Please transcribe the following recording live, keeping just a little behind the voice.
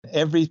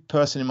every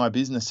person in my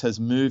business has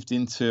moved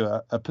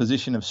into a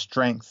position of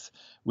strength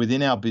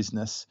within our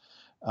business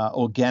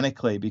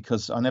organically,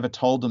 because I never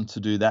told them to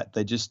do that.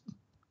 They just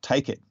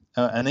take it.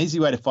 An easy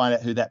way to find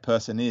out who that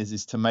person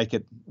is to make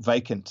it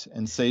vacant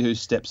and see who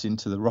steps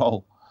into the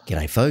role.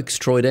 G'day folks,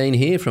 Troy Dean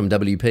here from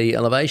WP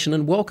Elevation,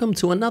 and welcome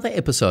to another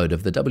episode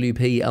of the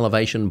WP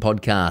Elevation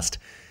podcast.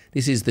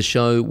 This is the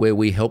show where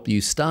we help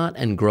you start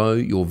and grow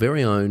your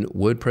very own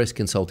WordPress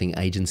consulting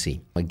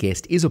agency. My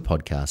guest is a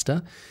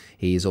podcaster.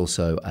 He is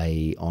also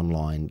an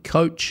online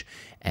coach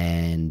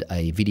and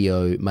a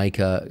video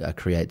maker,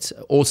 creates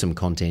awesome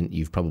content.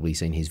 You've probably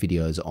seen his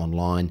videos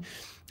online.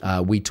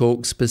 We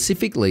talk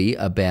specifically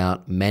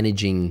about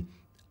managing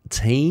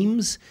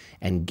teams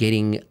and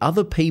getting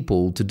other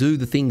people to do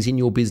the things in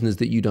your business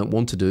that you don't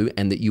want to do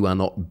and that you are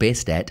not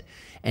best at,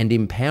 and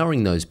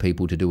empowering those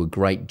people to do a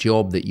great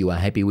job that you are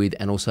happy with,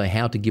 and also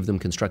how to give them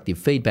constructive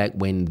feedback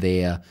when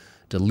their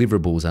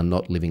deliverables are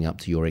not living up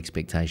to your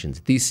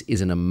expectations. This is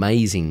an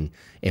amazing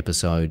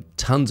episode,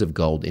 tons of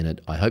gold in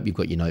it. I hope you've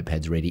got your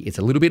notepads ready. It's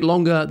a little bit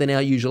longer than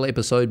our usual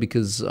episode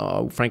because,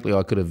 frankly,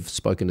 I could have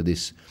spoken to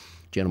this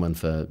gentleman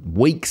for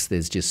weeks.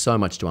 There's just so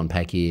much to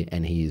unpack here,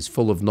 and he is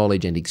full of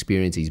knowledge and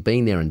experience. He's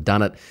been there and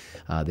done it.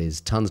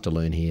 There's tons to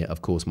learn here.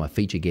 Of course, my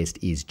feature guest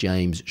is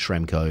James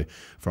Schramko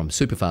from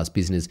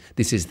SuperFastBusiness.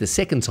 This is the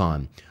second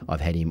time I've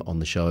had him on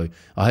the show.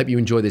 I hope you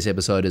enjoy this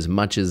episode as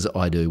much as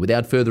I do.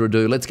 Without further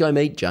ado, let's go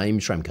meet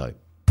James Schramko.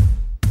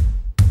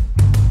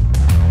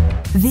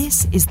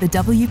 This is the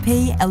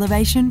WP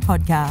Elevation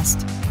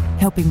Podcast,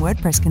 helping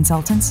WordPress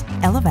consultants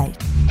elevate.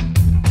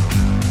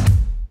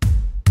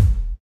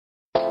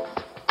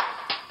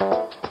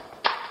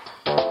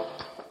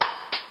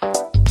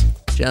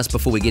 Just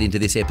before we get into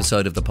this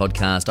episode of the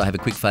podcast, I have a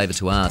quick favour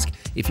to ask.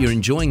 If you're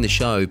enjoying the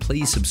show,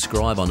 please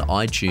subscribe on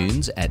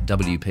iTunes at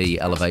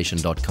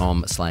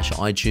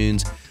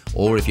wpelevation.com/iTunes.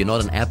 Or if you're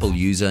not an Apple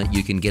user,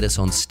 you can get us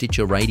on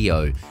Stitcher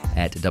Radio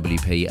at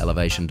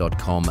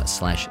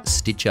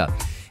wpelevation.com/Stitcher.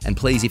 And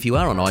please, if you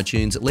are on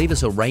iTunes, leave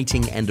us a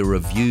rating and a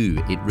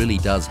review. It really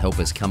does help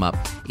us come up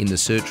in the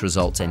search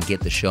results and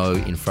get the show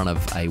in front of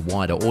a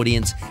wider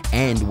audience.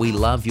 And we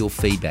love your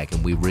feedback,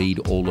 and we read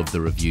all of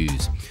the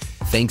reviews.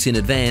 Thanks in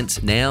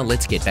advance. Now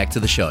let's get back to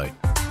the show.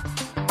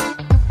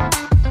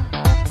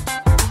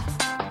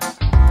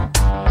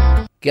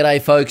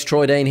 G'day folks,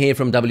 Troy Dean here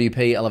from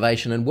WP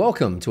Elevation, and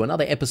welcome to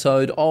another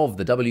episode of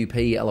the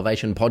WP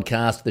Elevation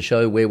podcast, the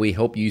show where we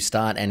help you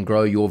start and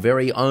grow your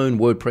very own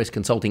WordPress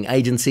consulting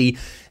agency.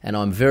 And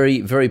I'm very,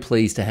 very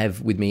pleased to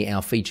have with me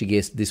our feature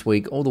guest this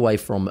week, all the way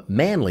from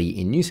Manly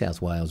in New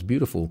South Wales,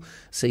 beautiful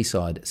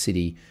seaside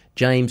city,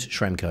 James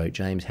Schramko.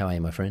 James, how are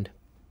you, my friend?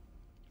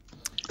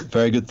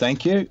 Very good,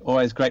 thank you.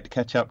 Always great to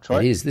catch up,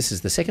 Troy. It is. This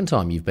is the second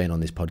time you've been on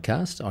this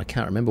podcast. I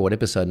can't remember what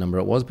episode number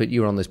it was, but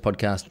you were on this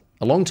podcast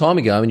a long time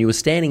ago, and you were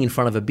standing in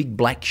front of a big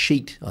black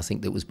sheet, I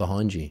think, that was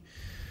behind you.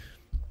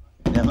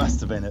 Yeah, it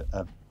must have been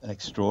an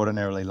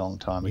extraordinarily long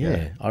time ago.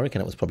 Yeah, I reckon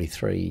it was probably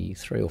three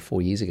or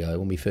 4 years ago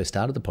when we first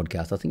started the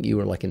podcast. I think you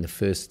were like in the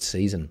first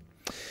season.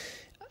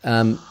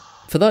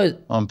 For those,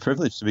 I'm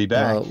privileged to be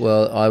back.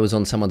 Well, I was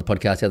on some other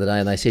podcast the other day,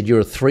 and they said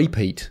you're a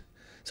three-peat.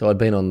 So I'd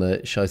been on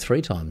the show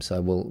 3 times, so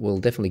we'll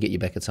definitely get you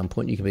back at some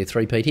point. You can be a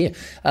three-peat here.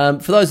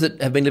 For those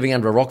that have been living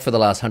under a rock for the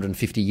last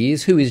 150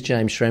 years, who is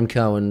James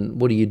Schramko,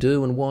 and what do you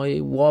do, and why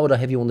would I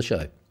have you on the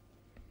show?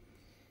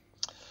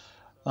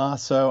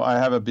 So I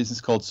have a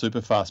business called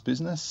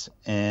SuperFastBusiness,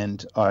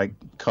 and I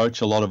coach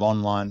a lot of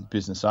online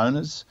business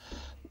owners.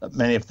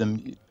 Many of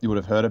them you would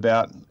have heard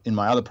about in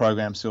my other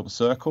program, Silver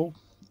Circle.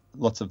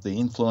 Lots of the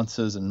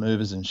influencers and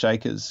movers and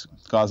shakers,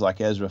 guys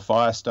like Ezra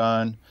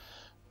Firestone,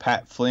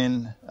 Pat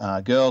Flynn,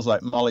 girls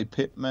like Molly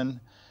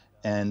Pittman,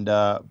 and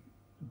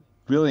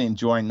really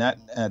enjoying that.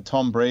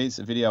 Tom Breeze,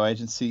 a video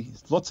agency.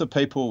 Lots of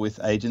people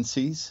with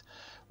agencies,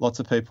 lots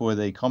of people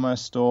with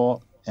e-commerce store,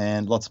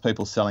 and lots of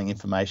people selling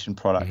information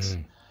products.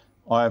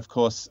 I, of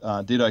course,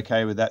 did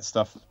okay with that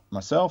stuff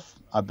myself.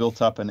 I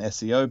built up an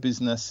SEO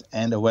business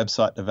and a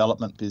website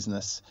development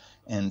business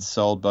and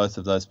sold both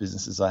of those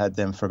businesses. I had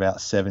them for about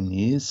 7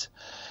 years.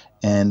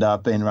 And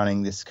I've been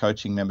running this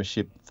coaching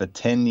membership for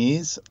 10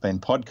 years. I've been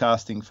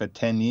podcasting for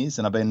 10 years,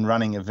 and I've been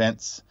running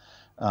events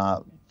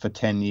for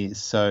 10 years.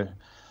 So,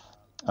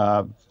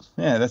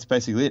 that's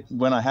basically it.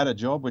 When I had a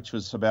job, which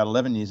was about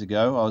 11 years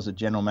ago, I was a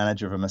general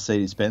manager of a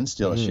Mercedes-Benz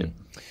dealership.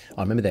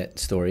 I remember that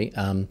story.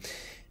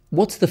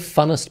 What's the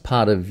funnest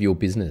part of your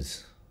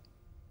business?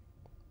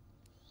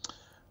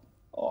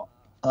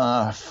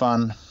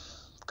 Fun.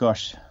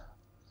 Gosh.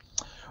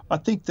 I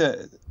think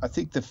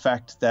the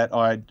fact that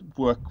I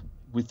work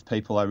with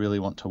people I really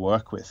want to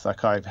work with.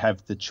 Like, I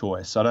have the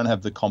choice. I don't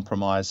have the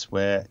compromise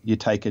where you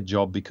take a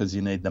job because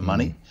you need the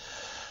money.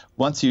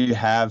 Once you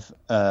have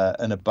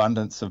an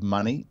abundance of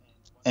money,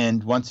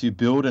 and once you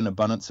build an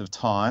abundance of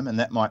time, and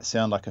that might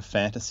sound like a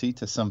fantasy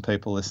to some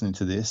people listening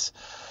to this,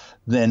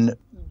 then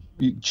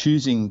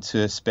choosing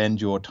to spend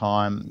your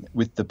time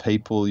with the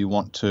people you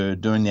want to,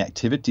 doing the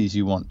activities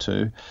you want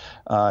to,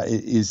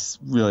 is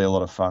really a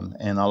lot of fun.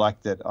 And I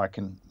like that I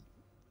can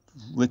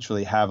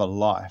literally have a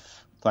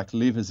life like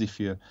live as if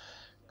you're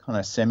kind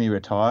of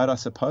semi-retired, I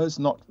suppose,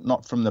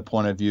 not from the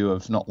point of view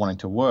of not wanting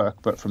to work,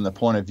 but from the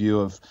point of view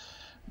of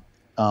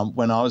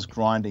when I was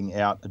grinding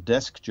out a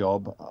desk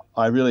job,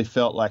 I really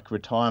felt like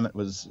retirement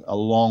was a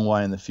long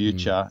way in the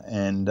future,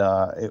 and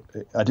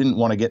I didn't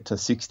want to get to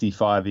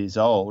 65 years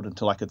old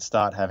until I could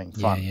start having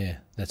fun. Yeah,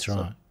 that's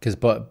right. Because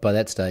by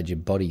that stage, your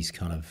body's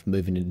kind of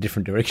moving in a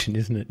different direction,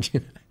 isn't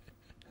it?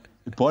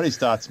 The body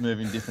starts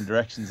moving in different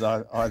directions,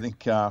 I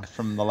think,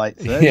 from the late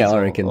 30s yeah, I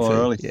reckon or so.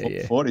 early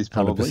 40s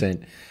probably.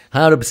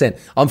 100%.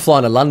 I'm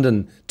flying to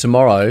London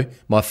tomorrow.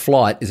 My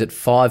flight is at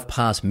 5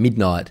 past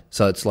midnight,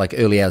 so it's like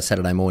early hours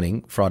Saturday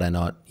morning, Friday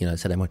night,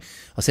 Saturday morning.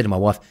 I said to my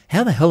wife,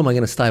 how the hell am I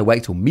going to stay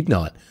awake till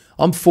midnight?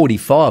 I'm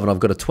 45 and I've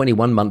got a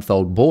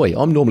 21-month-old boy.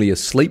 I'm normally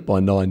asleep by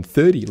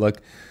 9:30.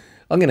 Like,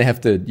 I'm going to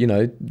have to,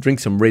 drink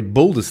some Red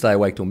Bull to stay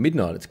awake till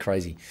midnight. It's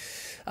crazy.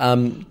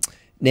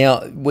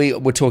 Now, we're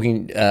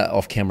talking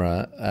off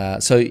camera.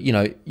 So,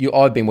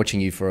 I've been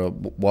watching you for a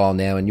while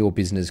now, and your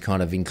business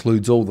kind of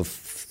includes all the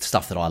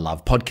stuff that I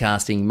love: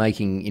 podcasting,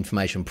 making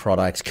information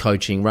products,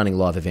 coaching, running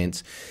live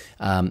events.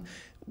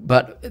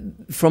 But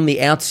from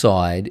the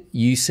outside,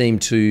 you seem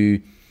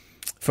to,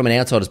 from an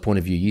outsider's point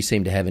of view, you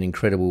seem to have an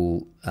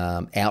incredible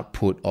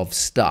output of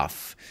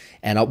stuff.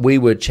 And we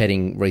were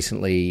chatting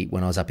recently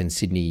when I was up in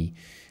Sydney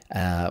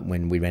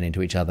when we ran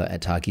into each other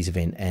at Taki's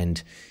event,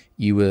 and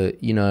you were,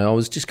 I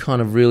was just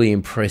kind of really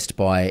impressed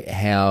by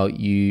how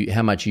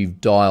much you've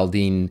dialed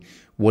in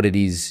what it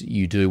is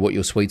you do, what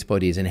your sweet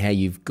spot is, and how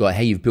you've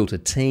built a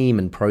team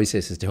and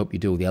processes to help you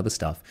do all the other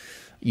stuff.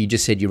 You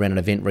just said you ran an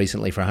event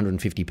recently for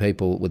 150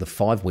 people with a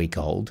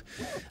 5-week-old.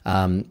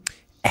 And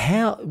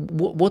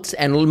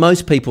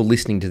most people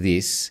listening to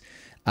this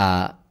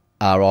are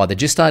either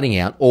just starting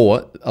out,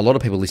 or a lot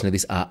of people listening to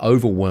this are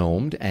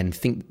overwhelmed and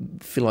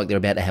feel like they're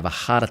about to have a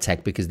heart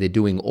attack because they're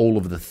doing all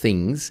of the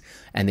things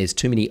and there's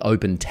too many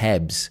open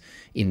tabs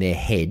in their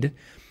head.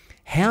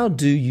 How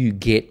do you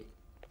get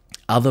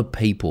other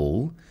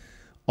people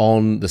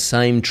on the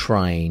same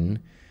train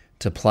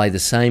to play the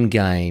same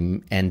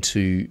game and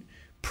to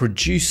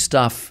produce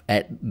stuff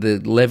at the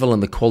level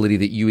and the quality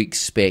that you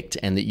expect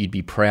and that you'd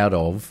be proud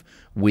of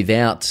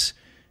without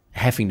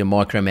having to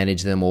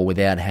micromanage them or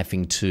without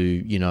having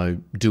to,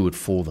 do it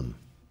for them?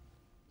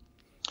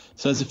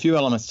 So there's a few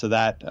elements to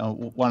that.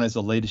 One is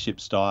a leadership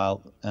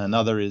style.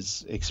 Another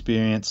is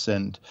experience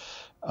and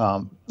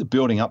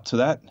building up to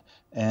that.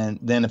 And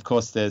then, of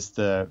course, there's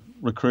the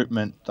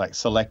recruitment, like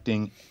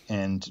selecting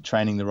and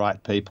training the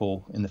right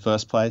people in the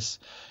first place.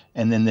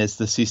 And then there's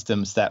the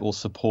systems that will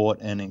support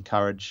and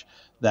encourage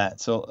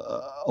that. So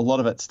a lot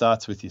of it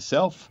starts with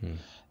yourself,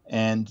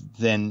 and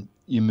then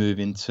you move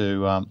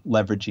into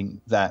leveraging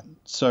that.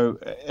 So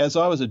as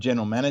I was a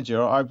general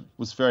manager, I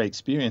was very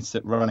experienced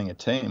at running a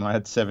team. I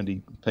had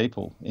 70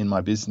 people in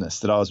my business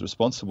that I was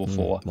responsible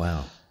for.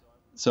 Wow.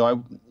 So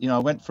I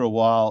went for a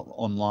while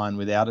online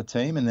without a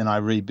team, and then I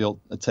rebuilt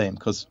a team,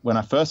 because when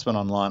I first went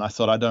online, I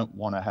thought, I don't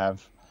want to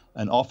have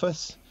an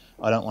office,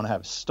 I don't want to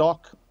have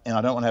stock, and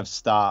I don't want to have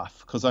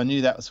staff, because I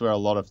knew that was where a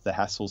lot of the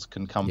hassles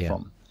can come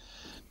from.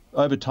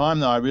 Over time,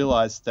 though, I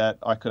realized that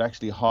I could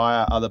actually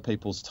hire other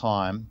people's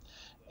time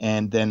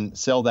and then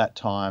sell that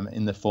time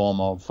in the form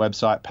of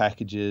website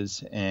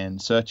packages and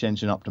search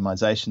engine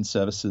optimization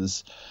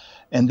services.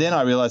 And then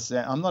I realized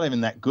that I'm not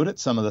even that good at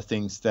some of the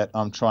things that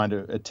I'm trying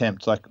to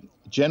attempt, like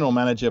general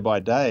manager by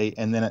day,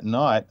 and then at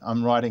night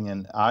I'm writing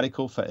an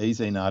article for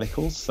eZine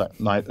Articles, so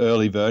my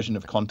early version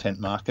of content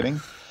marketing.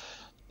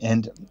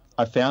 And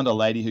I found a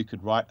lady who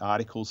could write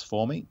articles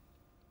for me,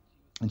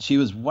 and she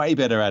was way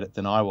better at it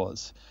than I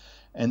was.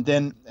 And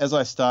then as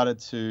I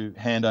started to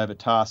hand over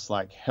tasks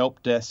like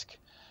help desk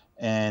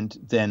and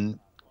then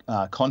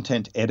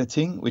content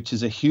editing, which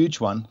is a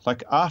huge one,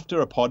 like after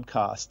a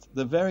podcast,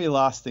 the very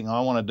last thing I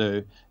want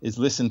to do is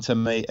listen to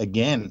me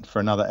again for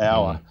another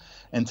hour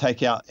and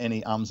take out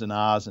any ums and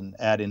ahs and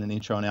add in an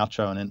intro and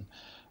outro and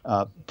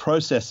then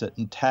process it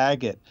and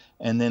tag it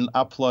and then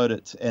upload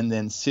it and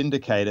then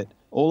syndicate it.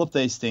 All of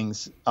these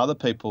things other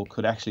people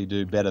could actually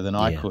do better than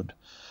I could.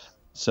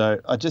 So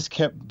I just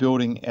kept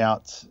building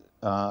out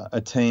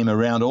a team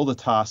around all the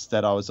tasks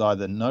that I was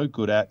either no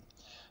good at.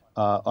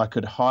 I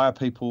could hire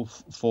people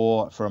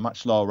for a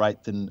much lower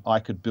rate than I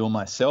could bill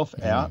myself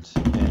out.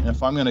 And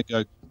if I'm going to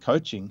go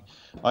coaching,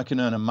 I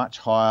can earn a much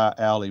higher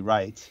hourly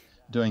rate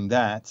doing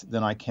that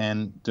than I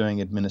can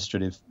doing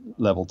administrative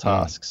level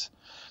tasks.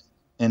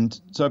 And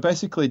so I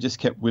basically just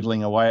kept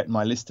whittling away at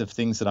my list of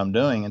things that I'm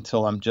doing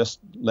until I'm just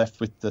left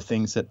with the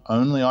things that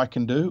only I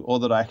can do or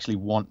that I actually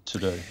want to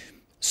do.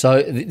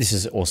 So this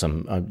is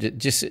awesome.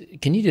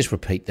 Can you just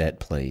repeat that,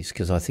 please?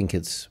 Because I think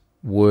it's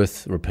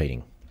worth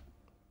repeating.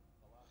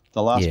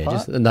 The last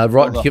part?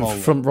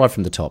 Right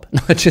from the top.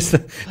 just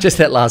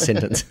that last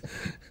sentence.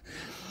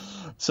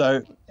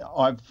 So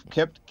I've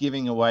kept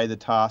giving away the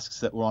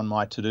tasks that were on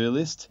my to-do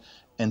list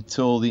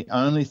until the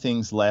only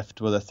things left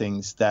were the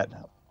things that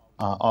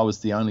I was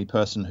the only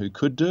person who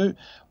could do,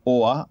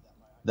 or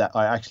that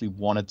I actually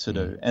wanted to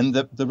do. And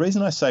the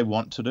reason I say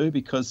want to do,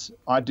 because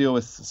I deal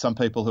with some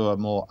people who are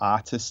more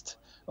artist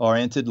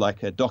oriented,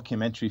 like a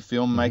documentary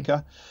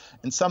filmmaker.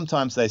 And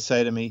sometimes they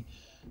say to me,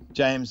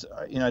 James,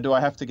 do I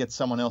have to get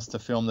someone else to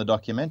film the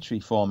documentary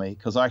for me?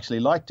 Because I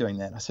actually like doing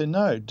that. I said,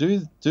 no,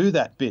 do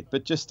that bit,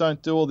 but just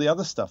don't do all the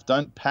other stuff.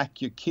 Don't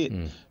pack your kit.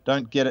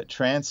 Don't get it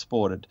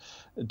transported.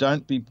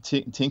 Don't be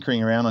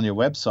tinkering around on your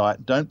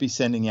website. Don't be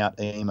sending out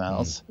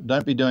emails.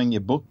 Don't be doing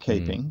your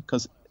bookkeeping,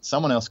 because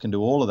someone else can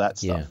do all of that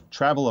stuff. Yeah.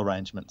 Travel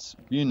arrangements,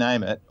 you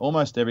name it.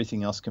 Almost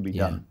everything else can be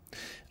done.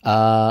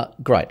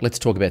 Great. Let's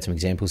talk about some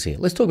examples here.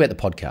 Let's talk about the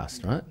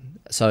podcast, right?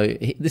 So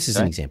this is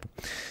an example.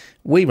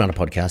 We run a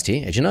podcast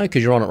here, as you know,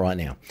 because you're on it right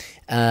now.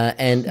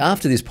 And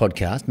after this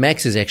podcast,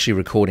 Max is actually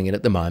recording it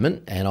at the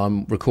moment, and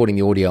I'm recording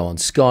the audio on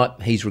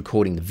Skype. He's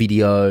recording the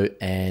video,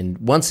 and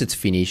once it's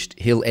finished,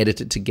 he'll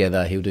edit it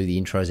together. He'll do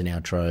the intros and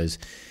outros.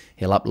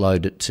 He'll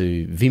upload it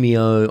to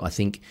Vimeo. I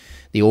think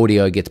the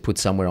audio gets put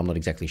somewhere. I'm not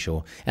exactly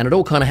sure. And it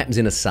all kind of happens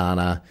in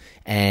Asana,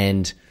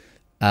 and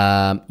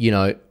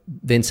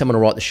then someone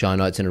will write the show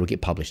notes and it'll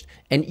get published.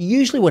 And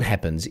usually what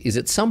happens is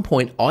at some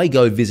point I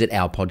go visit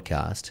our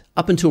podcast.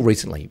 Up until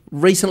recently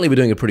we're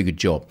doing a pretty good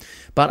job,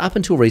 but up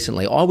until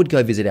recently I would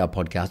go visit our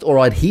podcast, or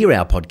I'd hear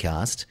our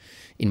podcast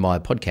in my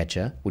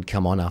podcatcher, would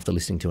come on after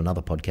listening to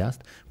another podcast,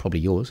 probably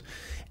yours,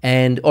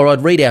 or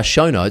I'd read our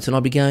show notes and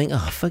I'd be going,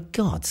 oh, for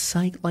God's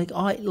sake,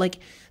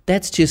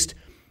 that's just...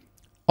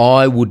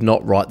 I would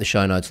not write the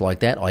show notes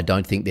like that. I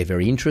don't think they're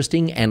very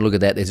interesting, and look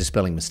at that, there's a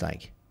spelling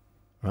mistake,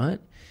 right?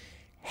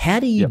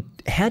 How do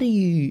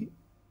you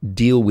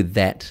deal with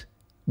that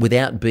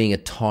without being a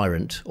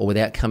tyrant or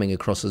without coming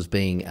across as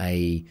being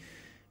a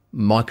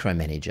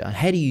micromanager?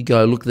 How do you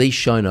go, look, these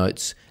show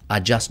notes are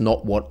just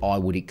not what I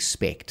would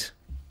expect?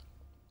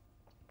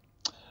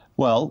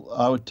 Well,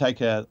 I would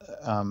take a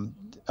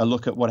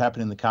look at what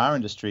happened in the car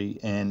industry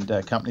and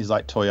companies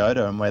like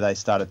Toyota, and where they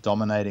started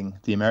dominating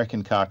the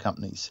American car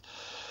companies.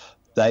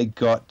 They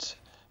got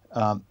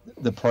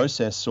the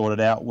process sorted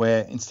out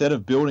where instead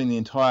of building the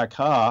entire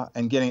car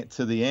and getting it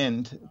to the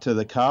end, to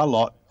the car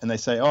lot, and they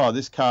say, oh,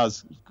 this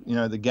car's,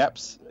 the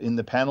gaps in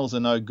the panels are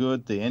no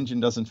good, the engine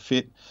doesn't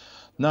fit.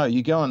 No,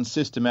 you go and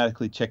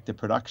systematically check the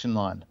production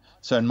line.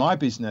 So in my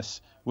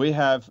business, we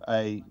have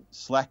a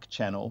Slack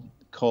channel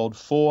called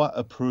For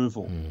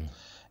Approval.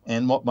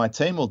 And what my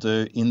team will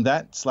do in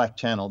that Slack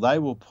channel, they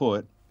will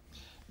put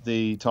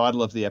the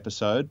title of the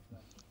episode,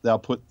 they'll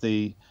put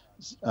the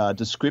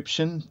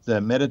description,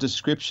 the meta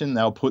description,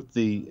 they'll put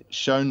the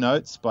show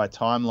notes by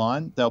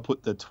timeline, they'll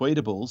put the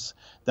tweetables,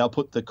 they'll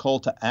put the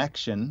call to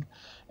action,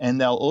 and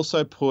they'll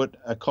also put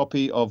a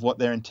copy of what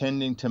they're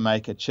intending to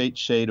make a cheat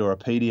sheet or a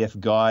PDF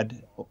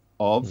guide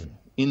of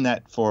in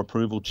that For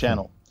Approval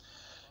channel.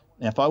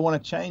 Now, if I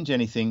want to change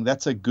anything,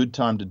 that's a good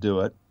time to do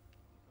it,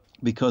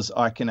 because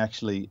I can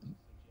actually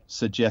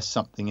suggest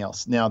something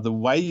else. Now, the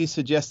way you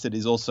suggest it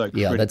is also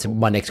critical. Yeah, that's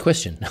my next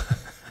question.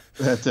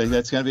 That's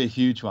going to be a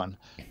huge one,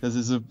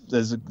 because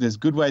there's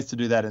good ways to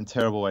do that and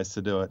terrible ways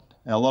to do it.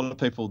 And a lot of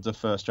people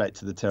defer straight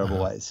to the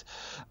terrible ways.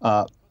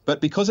 But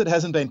because it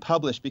hasn't been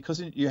published,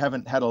 because you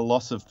haven't had a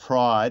loss of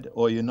pride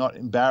or you're not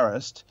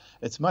embarrassed,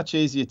 it's much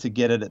easier to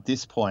get it at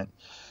this point.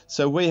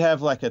 So we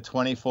have like a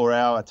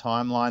 24-hour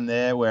timeline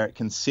there where it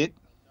can sit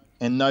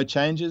and no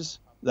changes,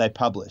 they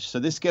publish. So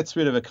this gets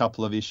rid of a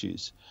couple of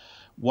issues.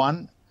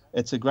 One,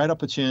 it's a great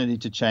opportunity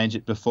to change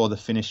it before the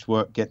finished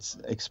work gets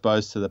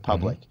exposed to the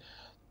public.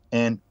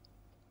 And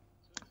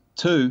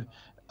two,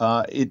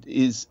 it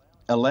is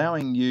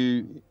allowing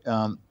you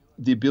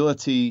the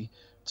ability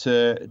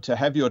to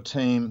have your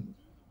team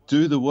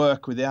do the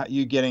work without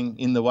you getting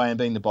in the way and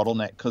being the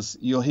bottleneck, because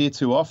you'll hear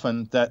too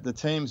often that the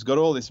team's got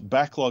all this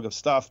backlog of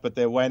stuff, but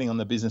they're waiting on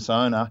the business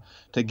owner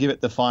to give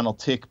it the final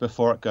tick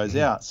before it goes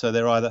out. So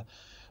they're either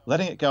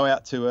letting it go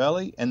out too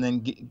early and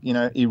then,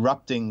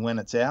 erupting when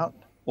it's out,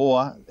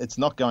 or it's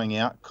not going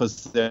out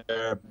because they're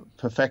a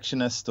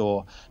perfectionist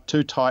or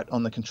too tight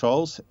on the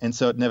controls, and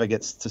so it never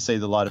gets to see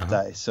the light of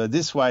day. So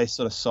this way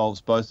sort of solves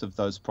both of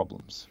those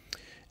problems.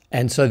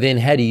 And so then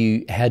how do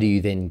you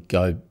then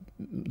go?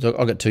 So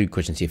I've got two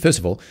questions here. First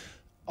of all,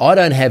 I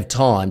don't have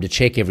time to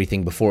check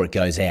everything before it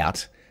goes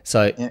out.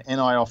 So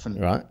and I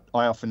often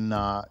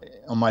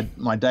on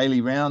my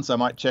daily rounds, I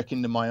might check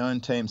into my own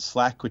team's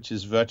Slack, which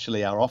is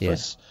virtually our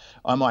office.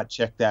 Yeah. I might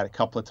check that a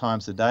couple of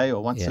times a day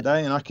or once a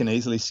day, and I can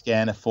easily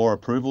scan a For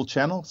Approval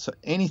channel. So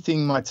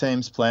anything my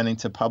team's planning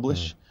to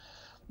publish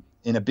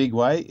in a big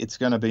way, it's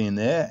going to be in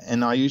there.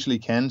 And I usually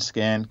can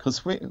scan,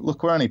 because we're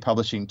only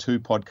publishing 2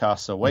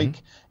 podcasts a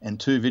week and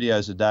 2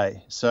 videos a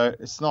day. So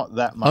it's not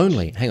that much.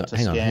 Hang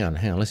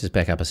on. Let's just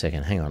back up a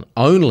second. Hang on.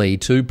 Only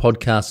 2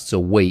 podcasts a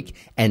week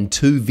and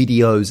 2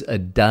 videos a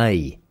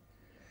day.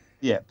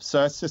 Yeah,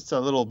 so it's just a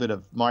little bit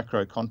of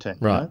micro content.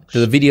 Right.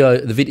 So the video,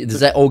 does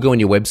that all go on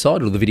your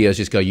website, or the videos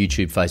just go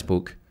YouTube,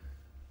 Facebook?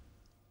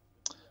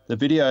 The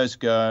videos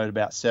go to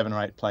about 7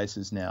 or 8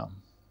 places now.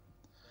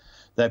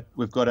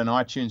 We've got an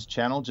iTunes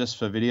channel just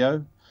for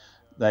video.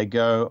 They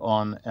go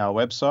on our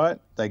website.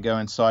 They go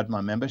inside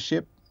my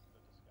membership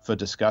for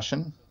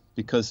discussion,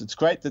 because it's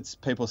great that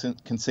people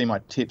can see my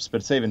tips,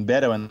 but it's even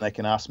better when they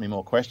can ask me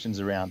more questions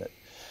around it.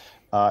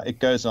 It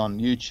goes on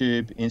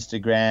YouTube,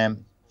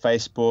 Instagram,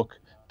 Facebook,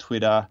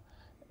 Twitter,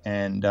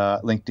 and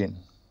LinkedIn.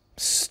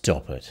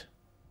 Stop it.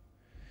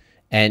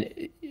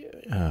 And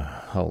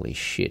holy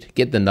shit.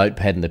 Get the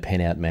notepad and the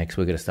pen out, Max.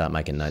 We're going to start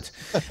making notes.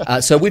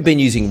 So we've been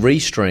using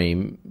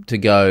Restream to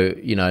go,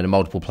 to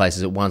multiple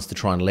places at once to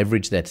try and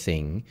leverage that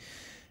thing.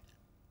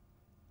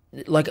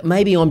 Like,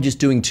 maybe I'm just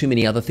doing too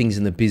many other things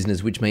in the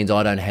business, which means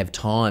I don't have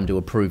time to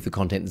approve the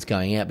content that's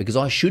going out, because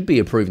I should be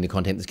approving the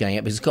content that's going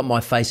out because it's got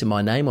my face and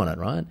my name on it,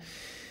 right?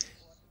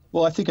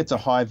 Well, I think it's a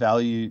high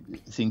value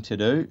thing to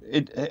do.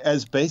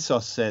 As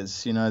Bezos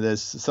says,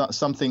 there's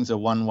some things are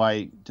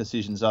one-way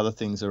decisions, other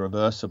things are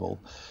reversible.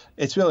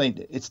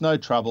 It's no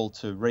trouble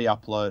to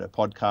re-upload a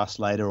podcast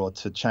later or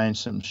to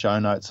change some show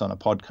notes on a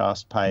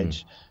podcast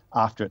page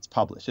after it's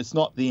published. It's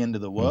not the end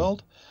of the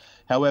world.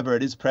 However,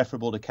 it is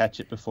preferable to catch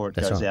it before it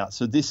goes out.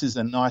 So this is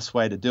a nice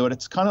way to do it.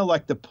 It's kind of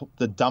like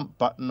the dump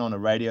button on a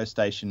radio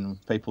station when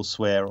people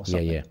swear or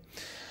something. Yeah.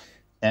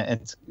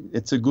 And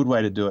it's a good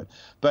way to do it.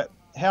 But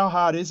how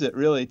hard is it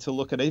really to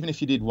look at, even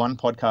if you did one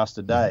podcast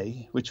a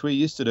day, which we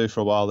used to do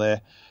for a while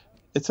there,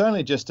 it's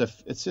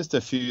just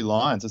a few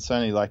lines. It's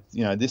only like,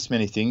 this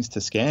many things to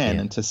scan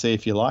and to see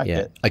if you like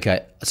it.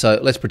 Okay, so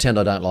let's pretend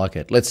I don't like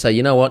it. Let's say,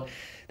 you know what?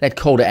 That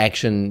call to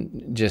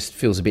action just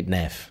feels a bit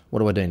naff. What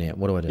do I do now?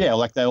 What do I do? Yeah,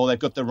 like they've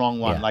got the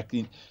wrong one. Yeah. Like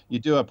you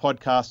do a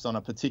podcast on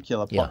a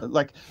particular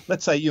like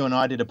let's say you and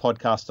I did a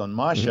podcast on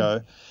my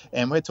show,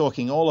 and we're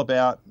talking all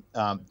about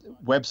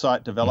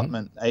website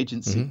development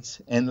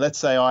agencies. And let's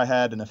say I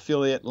had an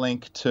affiliate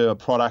link to a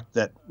product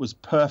that was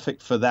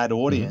perfect for that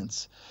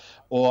audience.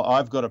 Or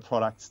I've got a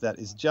product that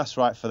is just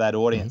right for that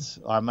audience.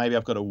 Maybe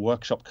I've got a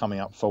workshop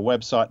coming up for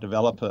website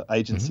developer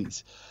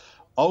agencies.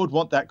 I would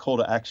want that call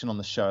to action on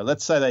the show.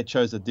 Let's say they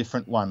chose a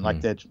different one, like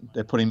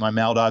they're putting my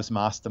Maldives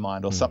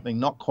mastermind or something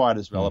not quite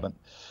as relevant.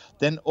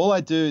 Then all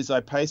I do is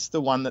I paste the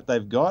one that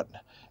they've got,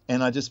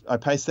 and I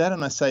paste that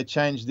and I say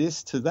change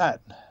this to that,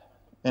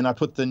 and I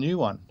put the new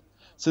one.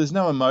 So there's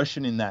no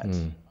emotion in that.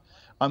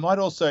 I might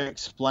also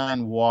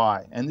explain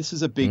why, and this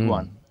is a big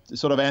one. It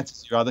sort of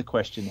answers your other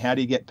question. How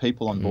do you get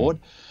people on board?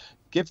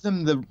 Give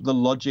them the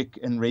logic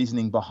and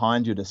reasoning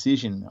behind your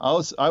decision.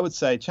 I would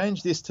say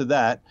change this to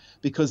that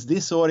because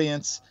this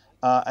audience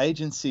are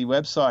agency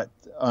website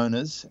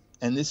owners,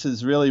 and this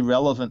is really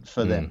relevant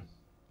for them.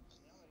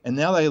 And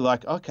now they're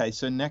like, okay,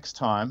 so next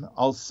time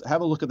I'll have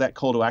a look at that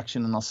call to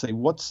action and I'll see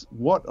what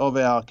of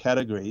our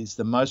categories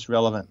the most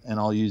relevant, and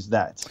I'll use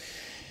that.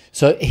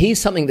 So here's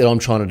something that I'm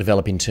trying to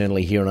develop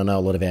internally here, and I know a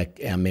lot of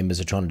our members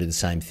are trying to do the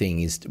same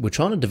thing, is we're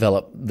trying to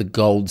develop the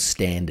gold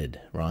standard,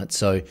 right?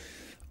 So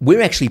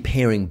we're actually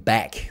paring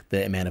back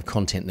the amount of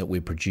content that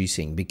we're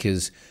producing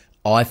because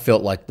I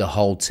felt like the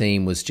whole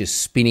team was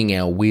just spinning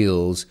our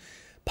wheels,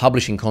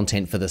 publishing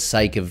content for the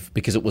sake of,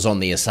 because it was on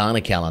the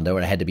Asana calendar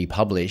and it had to be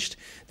published.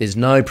 There's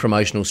no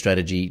promotional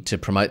strategy to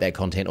promote that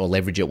content or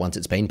leverage it once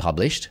it's been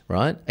published,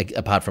 right?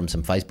 Apart from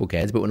some Facebook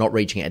ads, but we're not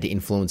reaching out to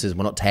influencers.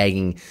 We're not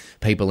tagging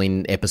people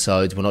in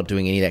episodes. We're not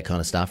doing any of that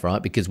kind of stuff,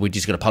 right? Because we're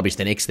just going to publish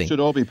the next thing.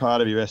 Should all be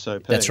part of your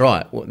SOP. That's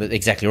right.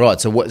 Exactly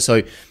right.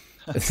 So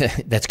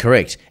that's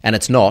correct, and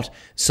it's not.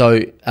 So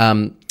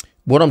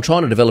what I'm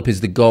trying to develop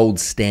is the gold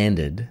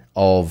standard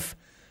of,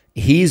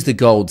 here's the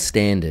gold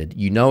standard.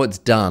 It's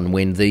done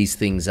when these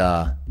things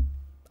are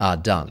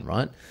done,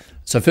 right?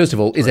 So first of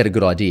all, is that a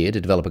good idea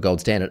to develop a gold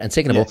standard? And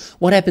second of all,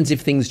 what happens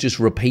if things just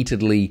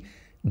repeatedly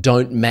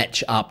don't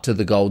match up to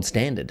the gold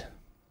standard?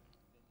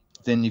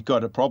 Then you've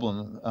got a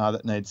problem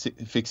that needs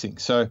fixing.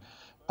 So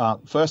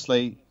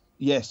firstly,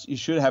 yes, you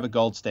should have a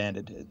gold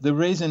standard. The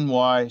reason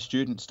why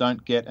students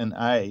don't get an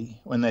A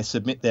when they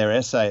submit their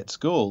essay at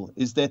school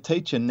is their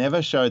teacher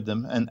never showed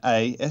them an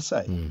A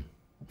essay.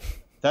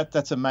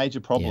 That's a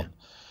major problem.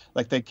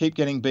 Like they keep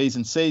getting B's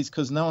and C's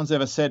because no one's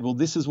ever said, well,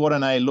 this is what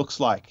an A looks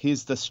like.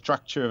 Here's the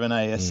structure of an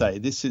A essay.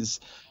 This is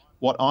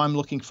what I'm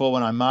looking for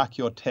when I mark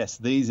your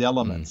test, these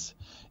elements.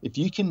 If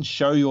you can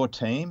show your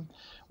team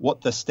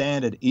what the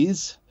standard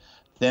is,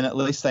 then at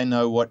least they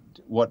know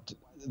what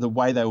the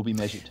way they will be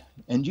measured.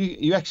 And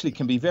you actually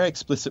can be very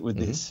explicit with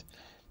this.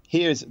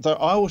 So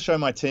I will show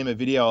my team a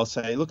video. I'll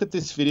say, look at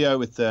this video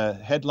with the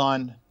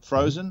headline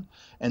frozen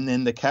and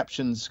then the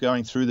captions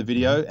going through the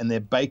video, and they're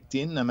baked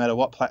in no matter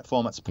what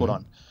platform it's put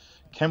on.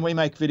 Can we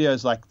make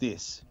videos like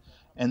this?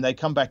 And they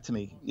come back to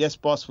me, yes,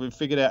 boss, we've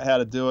figured out how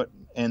to do it.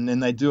 And then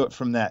they do it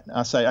from that.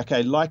 I say,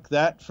 okay, like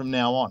that from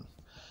now on.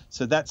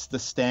 So that's the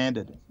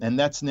standard. And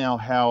that's now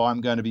how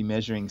I'm going to be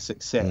measuring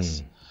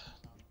success.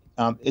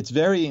 It's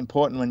very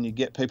important when you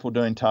get people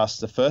doing tasks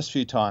the first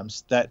few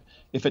times that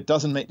if it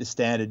doesn't meet the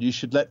standard, you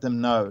should let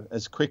them know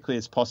as quickly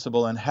as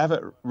possible and have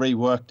it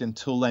reworked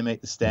until they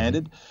meet the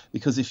standard.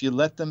 Because if you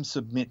let them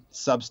submit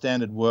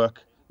substandard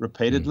work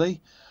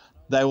repeatedly,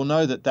 they will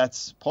know that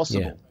that's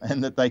possible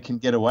and that they can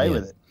get away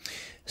with it.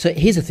 So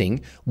here's the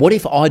thing. What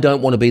if I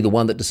don't want to be the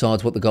one that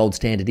decides what the gold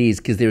standard is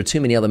because there are too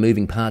many other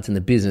moving parts in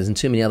the business and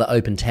too many other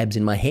open tabs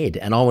in my head,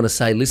 and I want to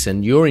say,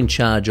 listen, you're in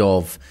charge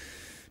of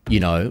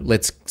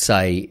let's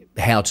say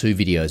how-to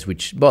videos,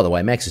 which, by the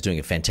way, Max is doing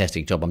a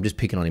fantastic job. I'm just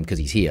picking on him because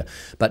he's here.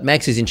 But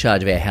Max is in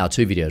charge of our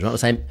how-to videos,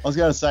 right? I was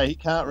going to say, he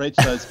can't reach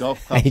those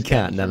golf clubs. He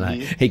can't, no.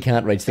 He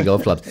can't reach the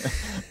golf clubs.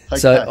 Okay.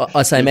 So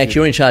I say, Max,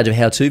 you're in charge of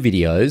how-to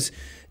videos.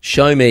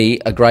 Show me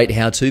a great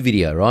how-to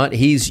video, right?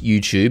 Here's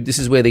YouTube. This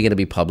is where they're going to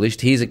be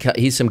published.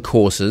 Here's some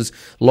courses.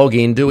 Log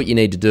in, do what you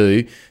need to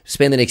do.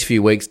 Spend the next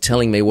few weeks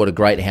telling me what a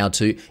great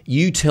how-to.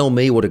 You tell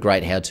me what a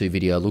great how-to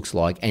video looks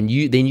like, and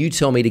then you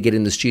tell me to get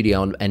in the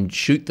studio and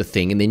shoot the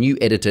thing, and then you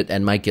edit it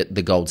and make it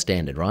the gold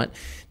standard, right?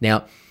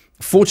 Now,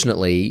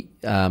 fortunately,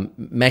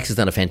 Max has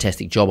done a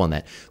fantastic job on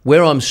that.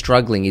 Where I'm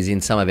struggling is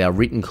in some of our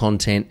written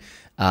content,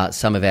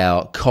 some of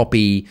our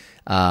copy,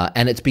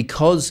 and it's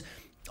because...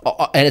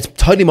 And it's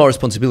totally my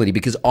responsibility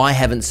because I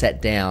haven't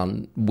sat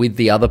down with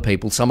the other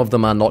people. Some of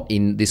them are not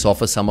in this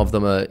office. Some of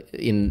them are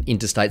in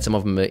interstate. Some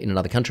of them are in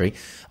another country.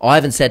 I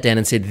haven't sat down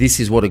and said, this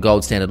is what a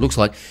gold standard looks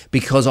like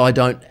because I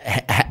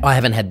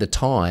haven't had the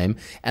time,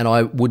 and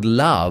I would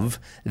love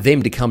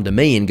them to come to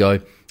me and go,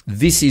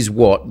 this is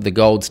what the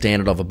gold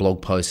standard of a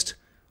blog post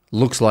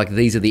looks like.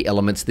 These are the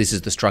elements. This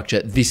is the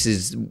structure. This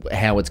is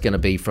how it's going to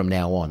be from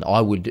now on.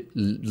 I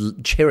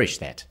would cherish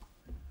that.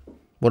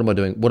 What am I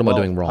doing? What am I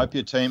doing wrong? I hope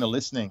your team are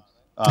listening.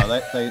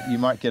 You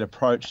might get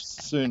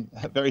approached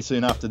very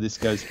soon after this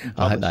goes published.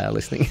 I hope they are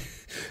listening.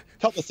 A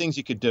couple of things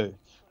you could do.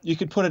 You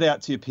could put it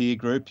out to your peer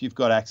group. You've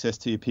got access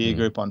to your peer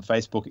group on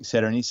Facebook,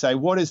 etc. And you say,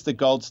 what is the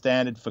gold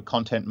standard for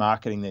content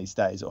marketing these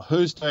days? Or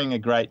who's doing a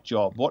great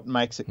job? What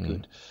makes it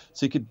good?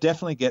 So you could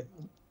definitely get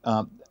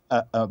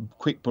a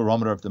quick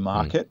barometer of the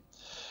market.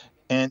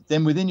 And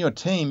then within your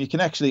team, you can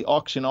actually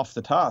auction off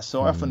the task.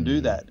 So I often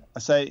do that. I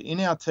say in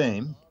our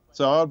team,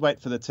 so I'd wait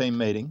for the team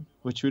meeting,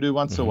 which we do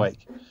once a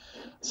week.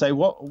 Say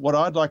what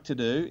I'd like to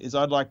do is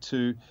I'd like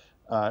to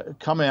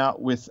come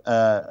out with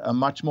a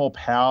much more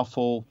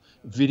powerful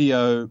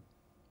video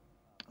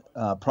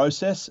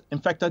process. In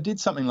fact, I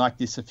did something like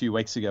this a few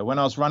weeks ago when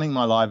I was running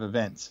my live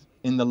events.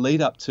 In the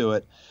lead up to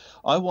it,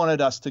 I wanted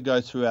us to go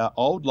through our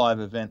old live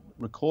event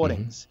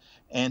recordings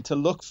and to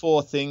look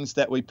for things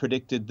that we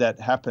predicted that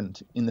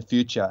happened in the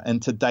future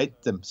and to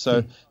date them.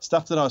 So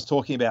stuff that I was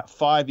talking about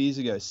 5 years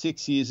ago,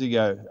 6 years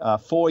ago,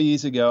 4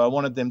 years ago, I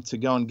wanted them to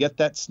go and get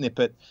that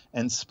snippet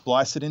and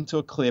splice it into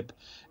a clip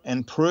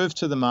and prove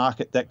to the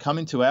market that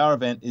coming to our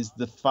event is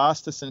the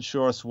fastest and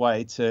surest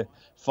way to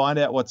find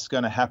out what's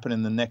going to happen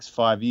in the next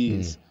 5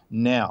 years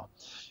now.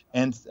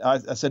 And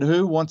I said,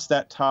 who wants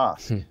that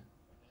task?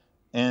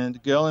 And a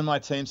girl in my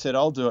team said,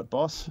 I'll do it,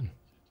 boss.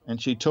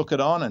 And she took it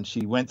on and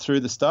she went through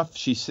the stuff.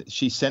 She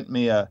sent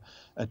me a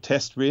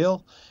test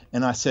reel,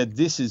 and I said,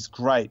 this is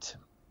great.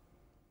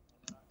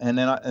 And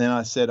then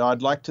I said,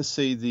 I'd like to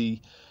see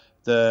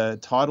the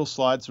title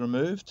slides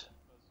removed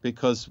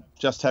because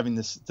just having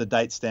the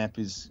date stamp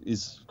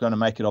is going to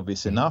make it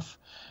obvious enough.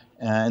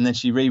 And then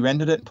she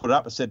re-rendered it and put it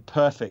up. I said,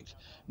 perfect.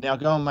 Now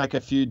go and make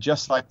a few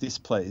just like this,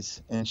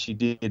 please. And she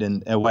did,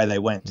 and away they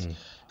went.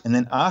 And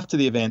then after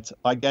the event,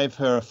 I gave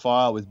her a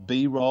file with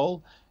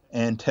B-roll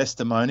and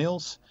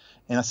testimonials.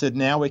 And I said,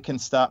 now we can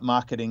start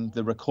marketing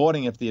the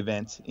recording of the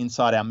event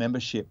inside our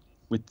membership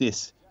with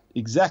this.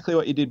 Exactly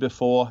what you did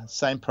before,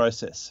 same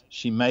process.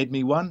 She made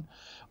me one.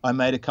 I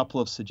made a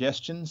couple of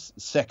suggestions.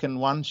 Second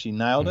one, she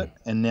nailed it.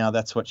 And now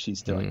that's what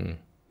she's doing.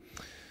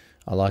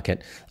 I like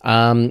it.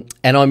 And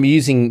I'm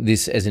using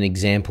this as an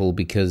example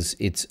because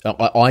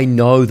I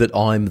know that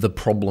I'm the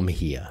problem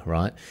here,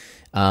 right?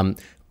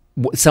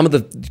 Some of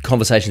the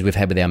conversations we've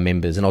had with our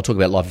members, and I'll talk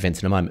about live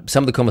events in a moment,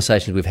 some of the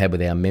conversations we've had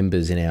with our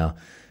members in our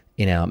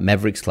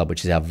Mavericks Club,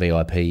 which is our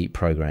VIP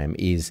program,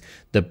 is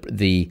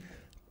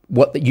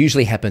what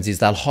usually happens is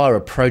they'll hire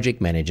a project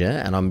manager,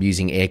 and I'm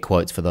using air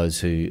quotes for those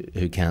who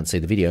can't see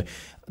the video.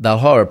 They'll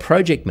hire a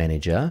project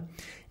manager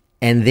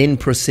and then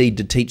proceed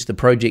to teach the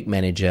project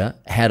manager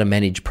how to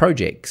manage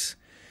projects.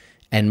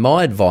 And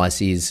my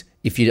advice is,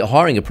 if you're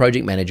hiring a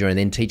project manager and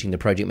then teaching the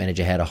project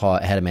manager how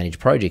to manage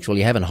projects, well,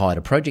 you haven't hired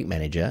a project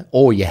manager,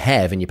 or you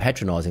have and you're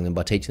patronising them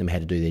by teaching them how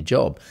to do their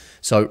job.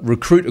 So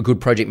recruit a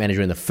good project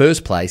manager in the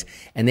first place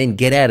and then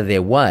get out of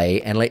their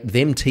way and let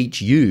them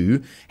teach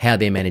you how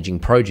they're managing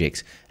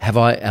projects.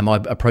 Am I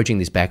approaching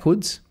this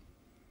backwards?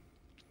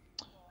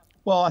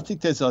 Well, I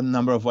think there's a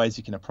number of ways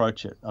you can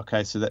approach it.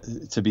 Okay, so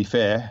to be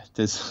fair,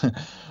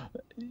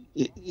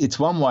 it's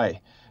one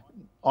way.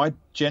 I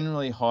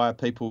generally hire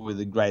people with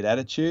a great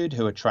attitude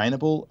who are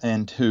trainable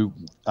and who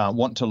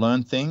want to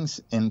learn things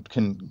and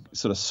can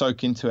sort of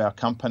soak into our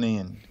company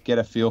and get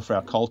a feel for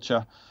our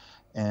culture.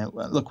 And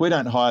look, we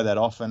don't hire that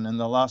often. And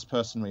the last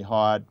person we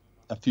hired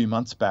a few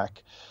months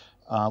back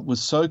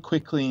was so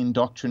quickly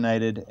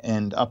indoctrinated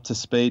and up to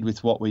speed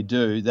with what we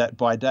do that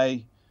by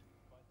day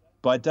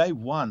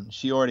one,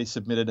 she already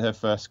submitted her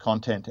first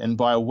content. And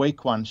by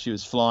week one, she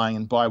was flying.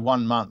 And by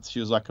 1 month, she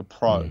was like a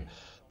pro.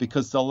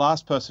 Because the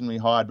last person we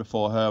hired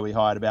before her, we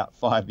hired about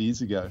 5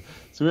 years ago.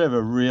 So we have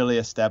a really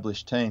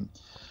established team.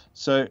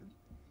 So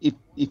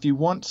if you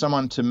want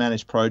someone to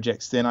manage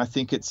projects, then I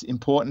think it's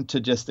important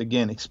to just,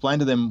 again, explain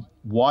to them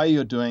why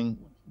you're doing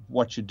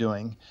what you're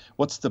doing,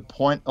 what's the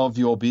point of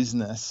your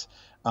business,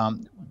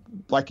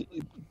 Like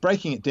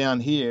breaking it down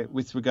here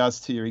with regards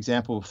to your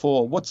example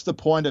before, what's the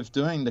point of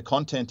doing the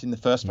content in the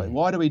first place?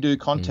 Why do we do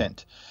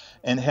content?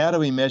 And how do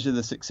we measure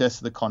the success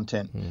of the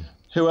content?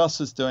 Who else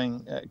is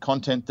doing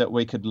content that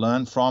we could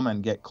learn from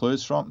and get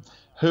clues from?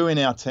 Who in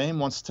our team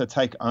wants to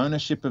take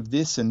ownership of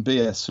this and be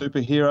a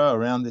superhero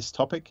around this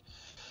topic?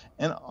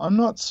 And I'm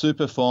not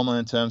super formal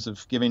in terms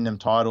of giving them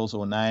titles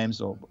or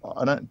names, or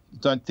I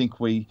don't think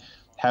we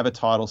have a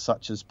title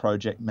such as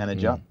project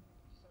manager.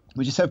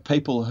 We just have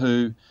people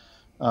who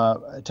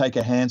take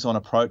a hands-on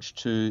approach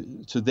to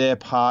their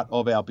part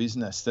of our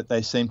business that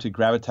they seem to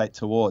gravitate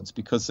towards.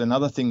 Because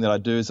another thing that I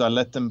do is I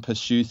let them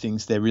pursue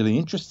things they're really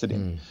interested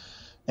in.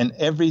 And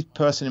every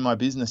person in my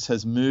business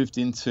has moved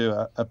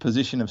into a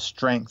position of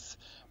strength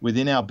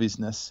within our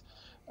business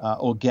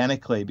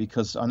organically,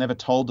 because I never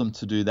told them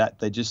to do that.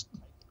 They just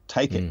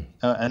take it.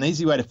 An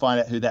easy way to find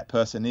out who that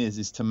person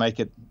is to make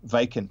it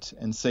vacant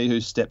and see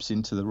who steps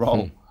into the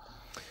role.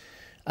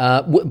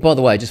 By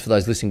the way, just for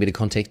those listening, a bit of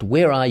context,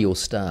 where are your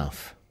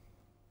staff?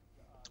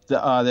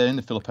 They're in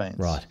the Philippines.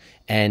 Right.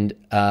 And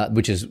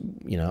which is,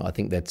 I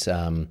think that's,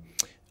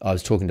 I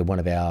was talking to one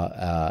of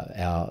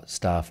our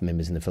staff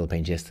members in the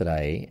Philippines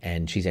yesterday,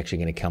 and she's actually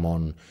going to come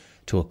on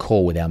to a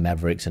call with our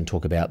Mavericks and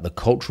talk about the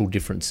cultural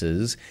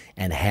differences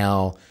and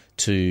how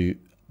to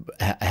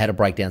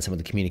break down some of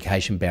the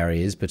communication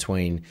barriers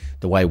between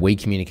the way we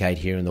communicate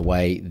here and the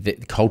way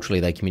that culturally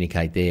they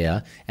communicate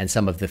there, and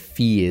some of the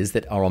fears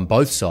that are on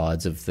both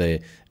sides of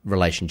the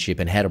relationship,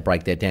 and how to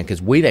break that down.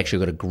 Because we've actually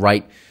got a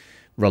great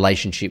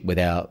relationship with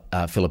our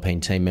Philippine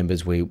team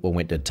members. We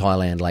went to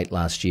Thailand late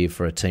last year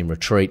for a team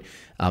retreat.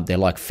 They're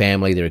like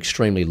family. They're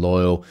extremely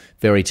loyal,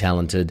 very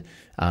talented.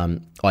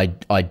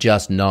 I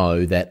just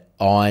know that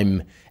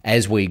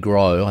as we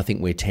grow, I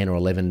think we're 10 or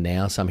 11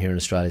 now, some here in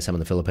Australia, some in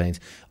the Philippines,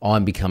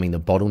 I'm becoming the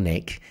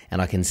bottleneck,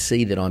 and I can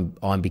see that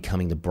I'm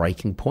becoming the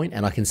breaking point,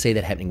 and I can see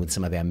that happening with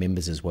some of our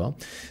members as well.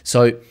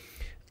 So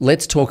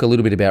let's talk a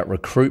little bit about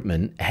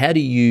recruitment. How do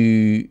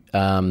you,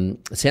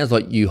 it sounds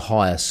like you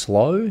hire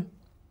slow.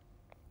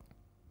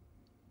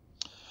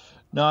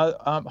 No,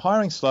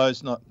 hiring slow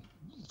is not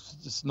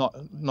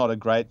a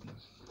great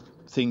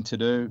thing to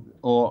do.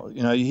 Or,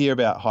 you hear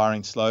about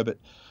hiring slow, but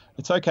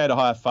it's okay to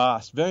hire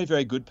fast. Very,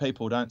 very good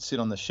people don't sit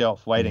on the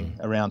shelf waiting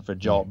around for a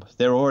job.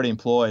 They're already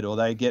employed, or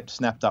they get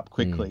snapped up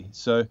quickly.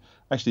 So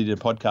I actually did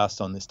a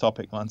podcast on this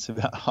topic once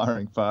about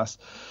hiring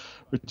fast,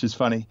 which is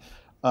funny.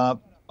 I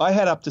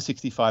had up to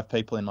 65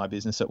 people in my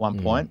business at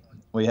one point.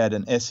 We had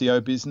an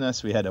SEO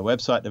business, we had a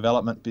website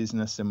development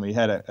business, and we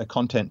had a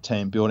content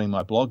team building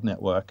my blog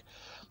network.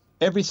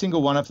 Every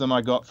single one of them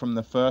I got from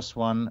the first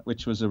one,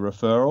 which was a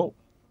referral.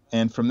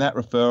 And from that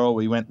referral,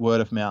 we went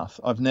word of mouth.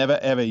 I've never,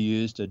 ever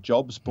used a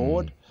jobs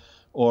board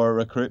or a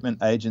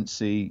recruitment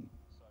agency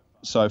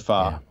so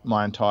far,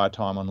 my entire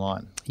time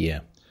online. Yeah.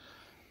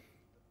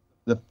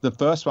 The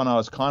first one, I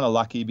was kind of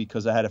lucky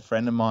because I had a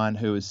friend of mine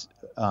who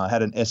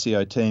had an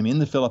SEO team in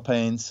the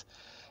Philippines.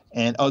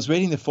 And I was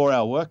reading the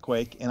 4-Hour Work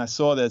Week, and I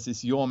saw there's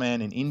this Your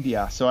Man in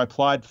India. So I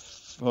applied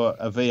for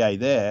a VA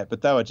there,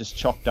 but they were just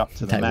chalked up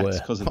to the max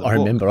because of the book. I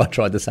remember I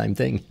tried the same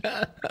thing.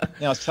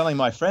 Now, I was telling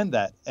my friend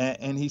that,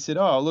 and he said,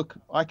 oh, look,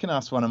 I can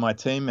ask one of my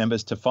team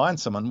members to find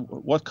someone.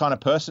 What kind of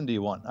person do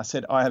you want? I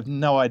said, I have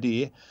no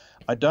idea.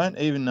 I don't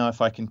even know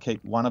if I can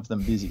keep one of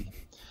them busy.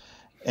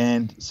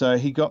 And so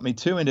he got me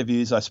 2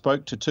 interviews. I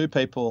spoke to 2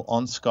 people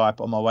on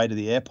Skype on my way to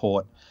the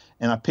airport,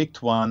 and I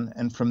picked one.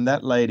 And from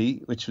that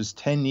lady, which was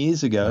 10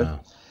 years ago,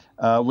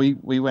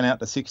 we went out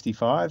to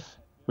 65.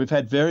 We've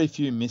had very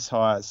few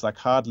mishires, like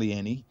hardly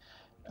any.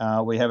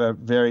 We have a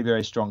very,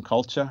 very strong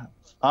culture.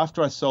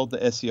 After I sold the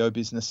SEO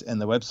business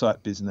and the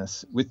website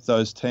business with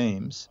those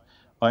teams,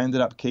 I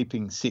ended up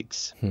keeping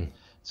 6.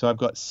 So I've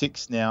got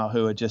 6 now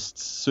who are just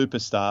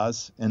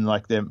superstars, and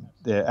like they're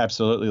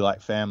absolutely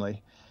like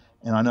family.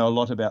 And I know a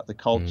lot about the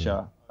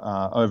culture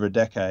over a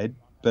decade,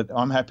 but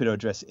I'm happy to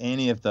address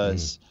any of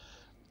those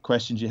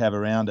questions you have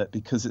around it,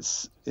 because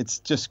it's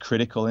just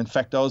critical. In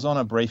fact, I was on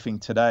a briefing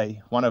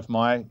today. One of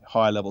my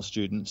high-level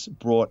students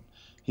brought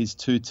his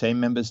 2 team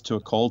members to a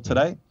call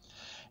today,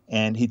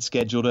 and he'd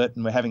scheduled it,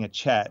 and we're having a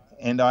chat.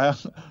 And I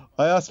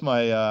asked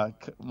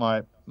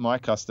my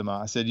customer,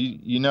 I said,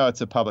 you know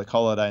it's a public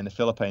holiday in the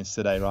Philippines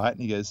today, right?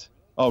 And he goes,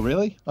 oh,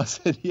 really? I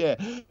said, yeah.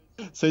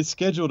 So he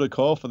scheduled a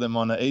call for them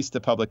on an Easter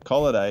public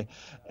holiday,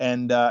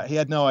 and he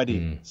had no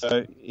idea.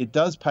 So it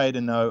does pay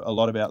to know a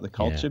lot about the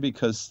culture,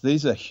 because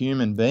these are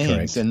human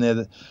beings. Correct.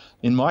 And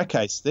in my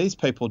case, these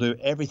people do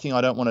everything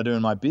I don't want to do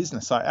in my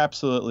business. I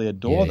absolutely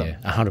adore them.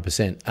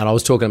 100%. And I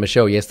was talking to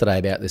Michelle yesterday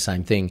about the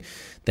same thing,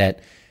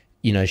 that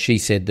she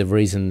said the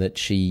reason that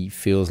she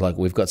feels like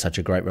we've got such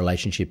a great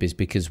relationship is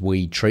because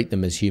we treat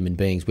them as human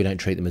beings. We don't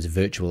treat them as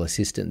virtual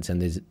assistants,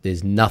 and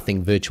there's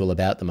nothing virtual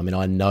about them. I mean,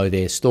 I know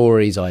their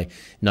stories. I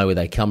know where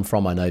they come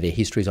from. I know their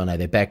histories. I know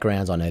their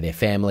backgrounds. I know their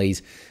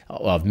families.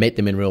 I've met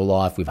them in real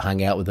life. We've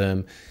hung out with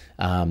them.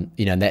 And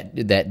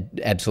that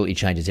absolutely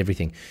changes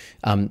everything.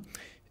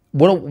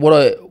 Before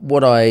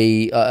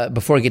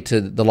I get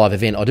to the live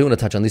event, I do want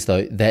to touch on this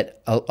though,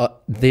 that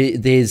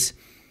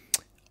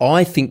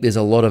I think there's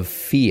a lot of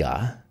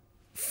fear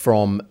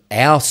from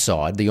our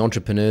side, the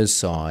entrepreneur's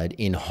side,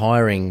 in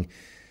hiring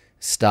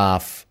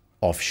staff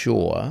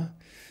offshore.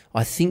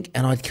 I think,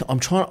 and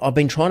I've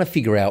been trying to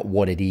figure out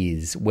what it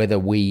is, whether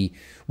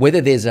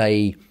there's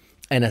an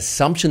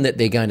assumption that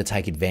they're going to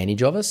take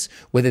advantage of us,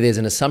 whether there's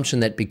an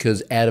assumption that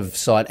because out of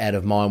sight, out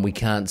of mind, we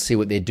can't see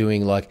what they're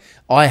doing. Like,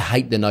 I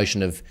hate the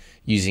notion of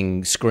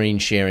using screen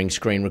sharing,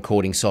 screen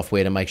recording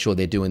software to make sure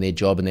they're doing their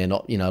job and they're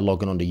not,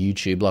 logging onto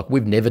YouTube. Like,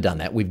 we've never done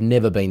that. We've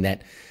never been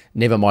that,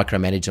 never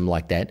micromanaged them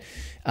like that.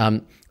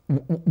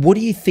 What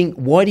do you think?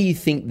 Why do you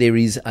think there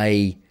is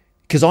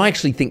because I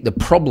actually think the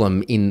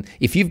problem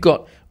if you've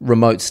got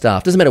remote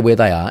staff, doesn't matter where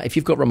they are, if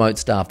you've got remote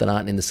staff that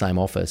aren't in the same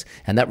office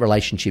and that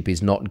relationship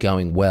is not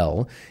going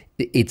well,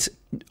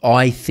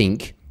 I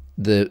think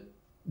the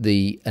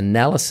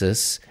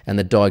analysis and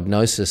the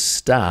diagnosis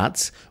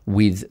starts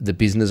with the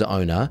business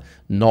owner,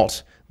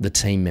 not the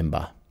team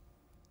member.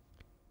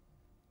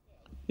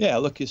 Yeah,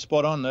 look, you're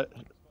spot on.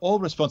 All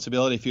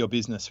responsibility for your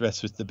business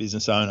rests with the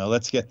business owner.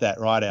 Let's get that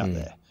right out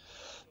there.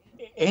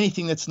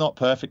 Anything that's not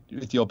perfect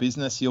with your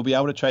business, you'll be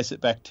able to trace it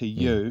back to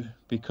you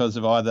because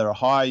of either a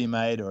hire you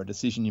made or a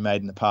decision you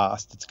made in the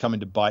past. It's coming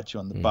to bite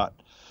you on the butt.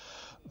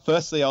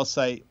 Firstly, I'll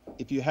say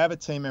if you have a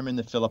team member in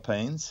the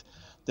Philippines,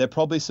 they're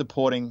probably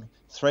supporting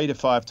 3 to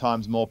 5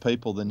 times more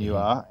people than you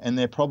are, and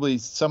they're probably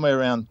somewhere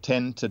around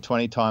 10 to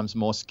 20 times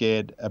more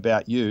scared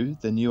about you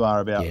than you are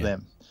about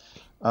them.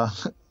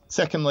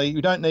 Secondly,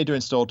 you don't need to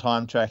install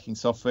time tracking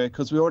software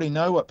because we already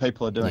know what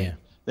people are doing.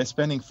 They're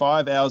spending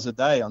 5 hours a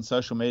day on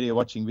social media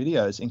watching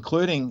videos,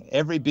 including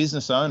every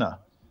business owner.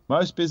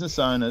 Most business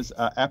owners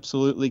are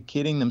absolutely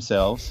kidding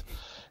themselves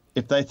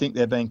if they think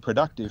they're being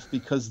productive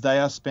because they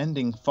are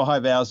spending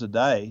 5 hours a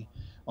day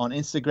on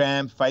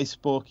Instagram,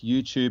 Facebook,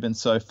 YouTube, and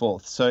so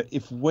forth. So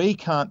if we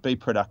can't be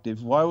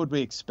productive, why would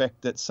we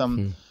expect that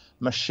some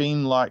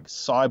machine-like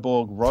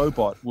cyborg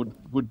robot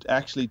would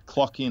actually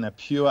clock in a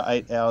pure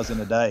 8 hours in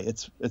a day?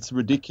 It's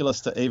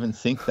ridiculous to even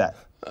think that.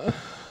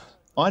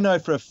 I know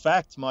for a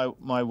fact my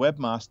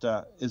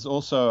webmaster is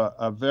also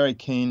a very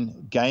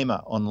keen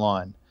gamer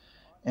online,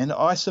 and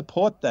I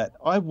support that.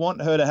 I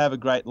want her to have a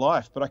great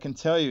life, but I can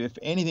tell you if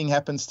anything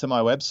happens to my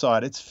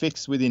website, it's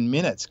fixed within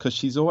minutes because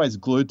she's always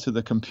glued to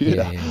the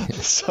computer.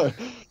 So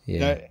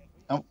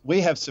we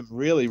have some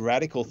really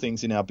radical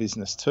things in our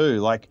business too.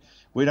 Like,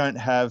 we don't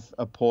have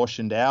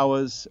apportioned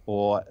hours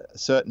or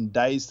certain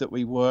days that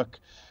we work.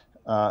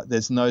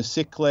 There's no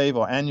sick leave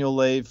or annual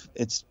leave.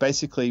 It's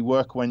basically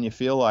work when you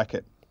feel like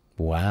it.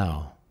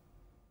 Wow.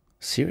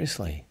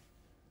 Seriously.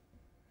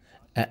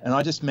 And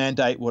I just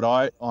mandate what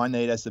I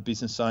need as the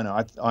business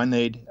owner. I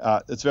need,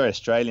 it's very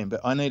Australian, but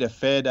I need a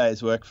fair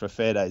day's work for a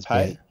fair day's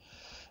pay.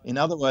 In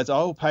other words, I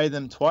will pay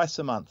them twice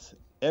a month,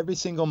 every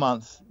single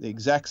month, the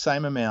exact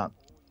same amount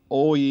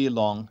all year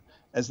long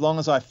as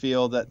I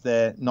feel that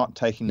they're not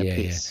taking the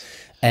piss.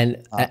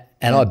 And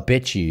I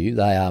bet you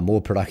they are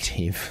more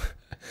productive.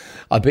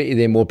 I bet you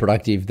they're more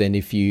productive than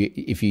if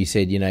you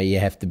said, you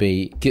have to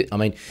be. I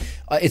mean,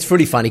 it's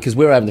pretty funny because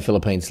we were over in the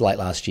Philippines late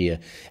last year,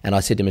 and I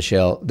said to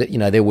Michelle that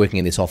they're working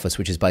in this office,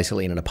 which is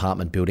basically in an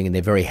apartment building, and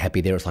they're very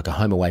happy there. It's like a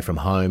home away from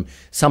home.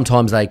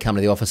 Sometimes they come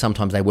to the office,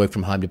 sometimes they work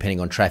from home, depending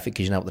on traffic,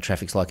 because you know what the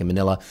traffic's like in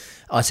Manila.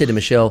 I said to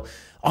Michelle,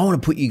 I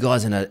want to put you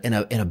guys in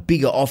a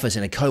bigger office,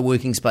 in a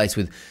co-working space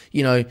with,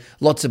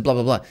 lots of blah,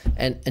 blah, blah.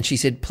 And she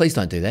said, please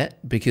don't do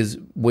that because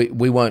we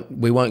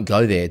won't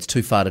go there. It's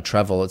too far to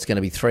travel. It's going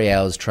to be 3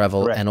 hours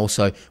travel. Correct. And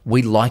also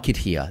we like it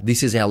here.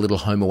 This is our little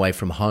home away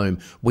from home.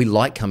 We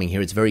like coming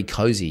here. It's very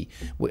cozy.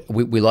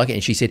 We like it.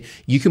 And she said,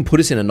 you can put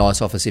us in a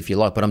nice office if you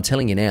like, but I'm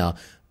telling you now,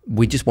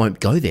 we just won't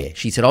go there.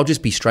 She said, I'll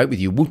just be straight with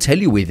you. We'll tell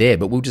you we're there,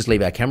 but we'll just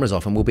leave our cameras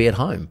off and we'll be at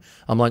home.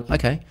 I'm like,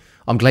 okay.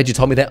 I'm glad you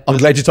told me that. I'm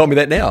glad you told me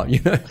that now,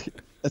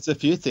 It's a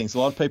few things. A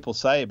lot of people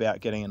say about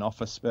getting an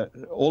office, but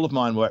all of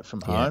mine work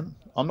from home.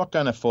 I'm not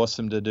going to force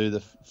them to do the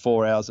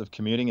 4 hours of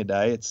commuting a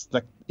day. It's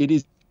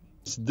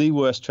the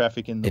worst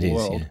traffic in the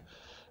world,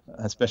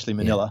 especially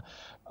Manila.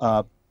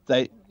 A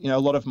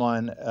lot of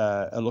mine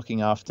are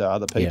looking after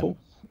other people,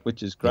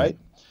 which is great.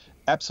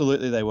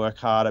 Absolutely, they work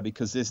harder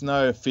because there's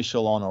no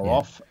official on or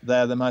off.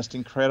 They're the most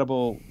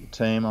incredible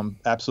team. I'm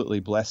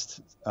absolutely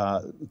blessed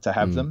to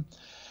have them.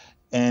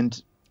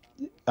 And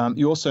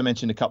you also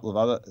mentioned a couple of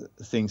other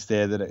things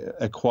there that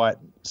are quite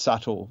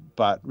subtle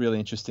but really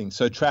interesting.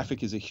 So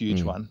traffic is a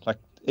huge one. Like,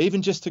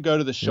 even just to go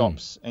to the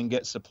shops and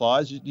get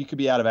supplies, you could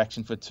be out of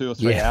action for 2 or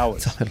 3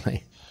 hours.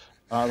 Totally.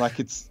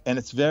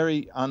 It's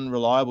very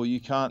unreliable. You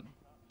can't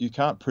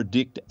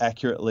predict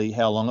accurately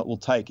how long it will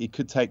take. It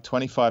could take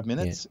 25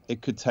 minutes.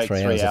 It could take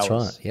 3 hours. That's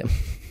right. Yep.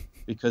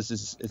 Because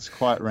it's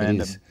quite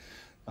random.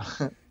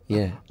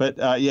 But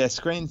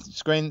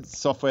screen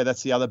software,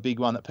 that's the other big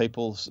one that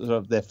people sort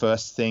of, their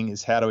first thing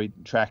is, how do we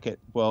track it?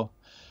 Well,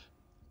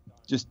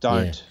 just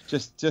don't.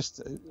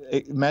 Just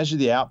measure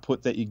the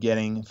output that you're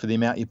getting for the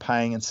amount you're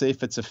paying and see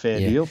if it's a fair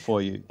deal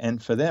for you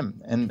and for them,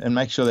 and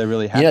make sure they're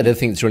really happy. The other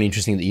thing that's really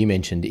interesting that you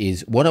mentioned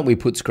is, why don't we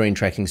put screen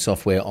tracking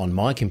software on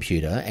my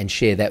computer and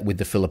share that with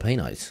the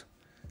Filipinos?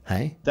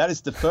 Hey? That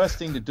is the first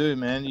thing to do,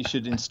 man. You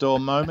should install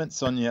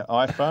Moments on your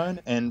iPhone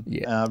and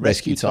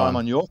Rescue Time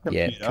on your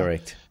computer. Yeah,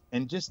 correct.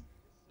 And just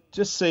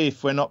see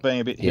if we're not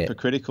being a bit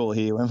hypocritical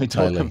here when we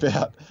talk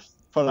about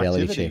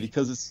productivity,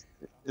 because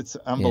it's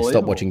unbelievable.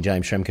 Stop watching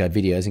James Schramko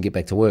videos and get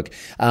back to work.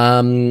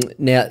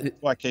 Now,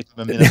 why keep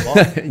them a minute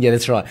long? Yeah,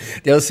 that's right.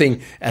 The other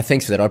thing,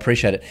 thanks for that. I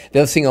appreciate it. The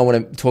other thing I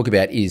want to talk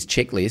about is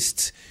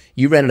checklists.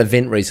 You ran an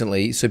event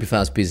recently,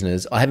 SuperFast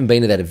Business. I haven't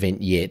been to that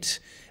event yet.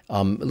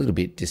 I'm a little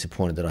bit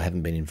disappointed that I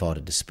haven't been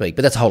invited to speak,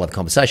 but that's a whole other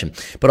conversation.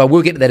 But I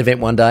will get to that event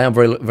one day. I'm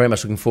very, very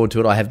much looking forward to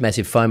it. I have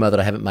massive FOMO that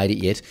I haven't made it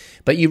yet.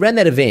 But you ran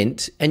that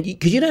event, and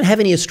because you don't have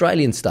any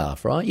Australian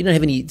staff, right? You don't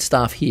have any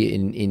staff here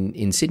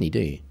in Sydney, do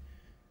you?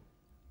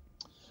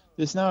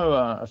 There's no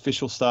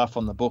official staff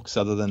on the books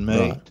other than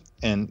me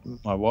and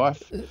my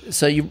wife.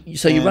 So you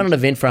run an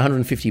event for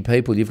 150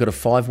 people. You've got a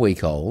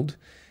 5-week-old,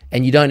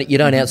 and you don't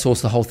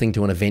outsource the whole thing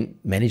to an event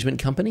management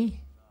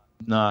company?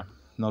 No.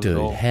 Not Dude,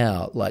 at all.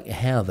 how the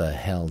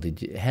hell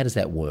how does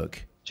that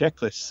work?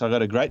 Checklists. I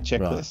got a great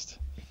checklist.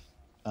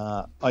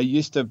 Right. I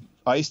used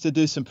to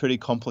do some pretty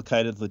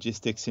complicated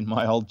logistics in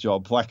my old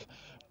job. Like,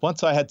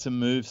 once I had to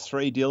move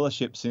 3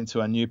 dealerships into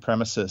a new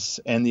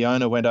premises, and the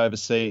owner went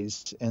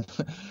overseas, and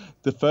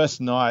the first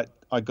night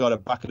I got a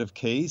bucket of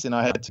keys, and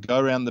I had to go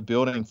around the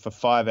building for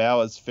 5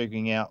 hours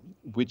figuring out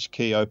which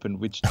key opened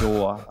which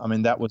door. I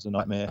mean, that was a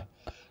nightmare.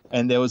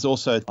 And there was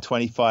also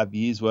 25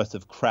 years worth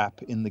of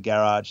crap in the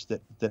garage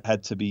that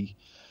had to be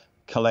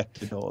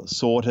collected or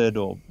sorted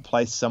or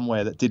placed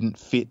somewhere that didn't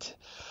fit.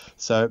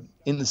 So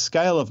in the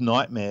scale of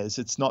nightmares,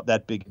 it's not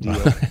that big a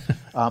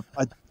deal.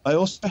 I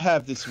also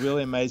have this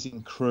really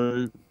amazing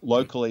crew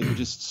locally who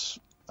just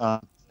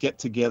get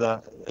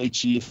together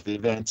each year for the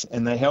events,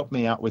 and they help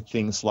me out with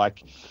things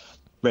like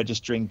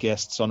registering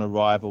guests on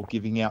arrival,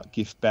 giving out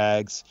gift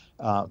bags,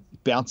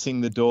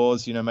 bouncing the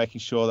doors, making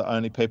sure that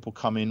only people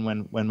come in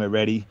when we're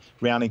ready,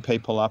 rounding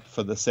people up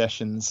for the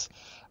sessions,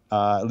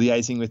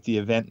 liaising with the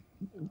event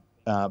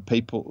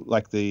people,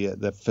 like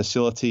the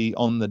facility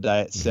on the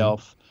day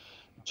itself,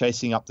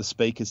 chasing up the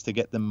speakers to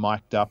get them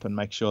mic'd up and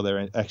make sure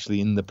they're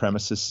actually in the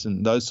premises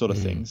and those sort of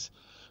things.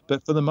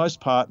 But for the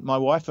most part, my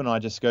wife and I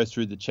just go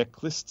through the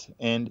checklist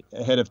and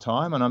ahead of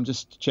time, and I'm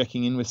just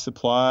checking in with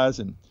suppliers,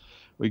 and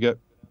we go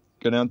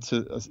down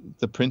to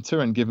the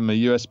printer and give them a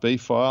USB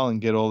file and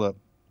get all the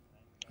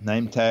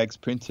name tags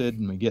printed,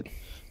 and we get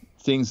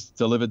things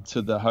delivered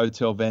to the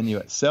hotel venue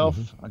itself.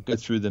 I go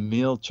through the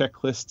meal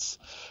checklists.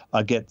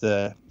 I get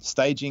the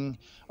staging.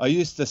 I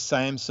use the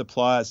same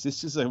suppliers.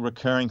 This is a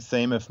recurring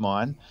theme of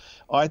mine.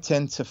 I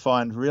tend to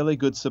find really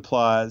good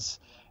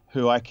suppliers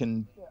who I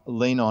can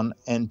lean on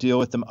and deal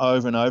with them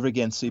over and over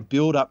again. So you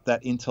build up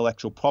that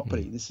intellectual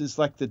property. This is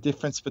like the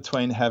difference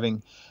between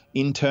having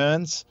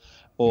interns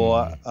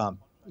or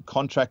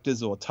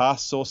contractors or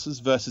task sources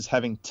versus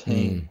having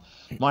team.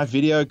 My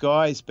video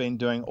guy has been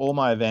doing all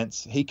my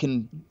events. He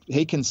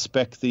can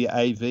spec the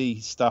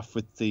AV stuff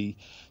with the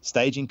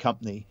staging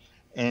company,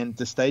 and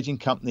the staging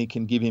company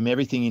can give him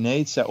everything he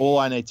needs. So all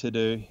I need to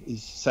do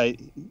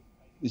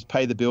is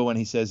pay the bill when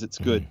he says it's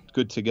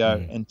good to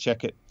go, and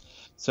check it.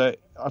 So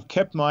I've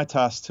kept my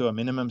tasks to a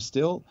minimum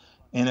still,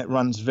 and it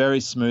runs very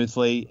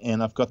smoothly,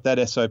 and I've got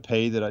that SOP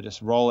that I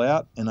just roll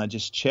out, and I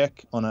just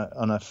check on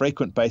a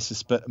frequent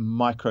basis, but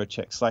micro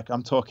checks. Like,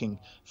 I'm talking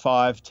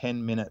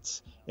 5-10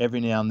 minutes every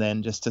now and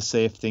then just to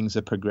see if things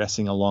are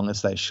progressing along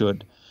as they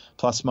should.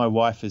 Plus, my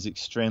wife is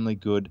extremely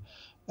good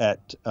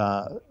at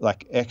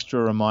like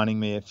extra reminding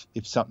me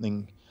if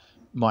something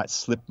might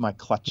slip my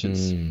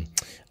clutches.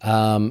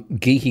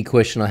 Geeky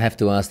question, I have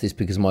to ask this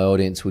because my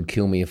audience would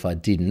kill me if I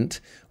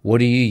didn't. What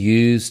do you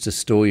use to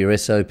store your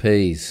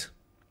SOPs?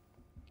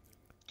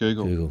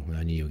 Google.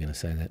 I knew you were going to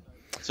say that.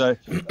 So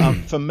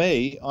for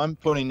me, I'm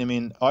putting them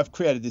in. I've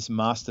created this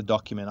master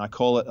document. I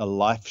call it a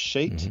life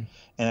sheet,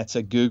 and it's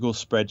a Google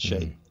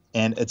spreadsheet.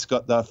 And it's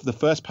got the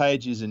first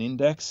page is an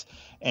index,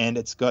 and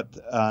it's got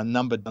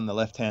numbered on the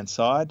left-hand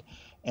side.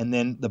 And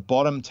then the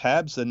bottom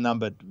tabs are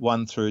numbered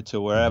 1 through to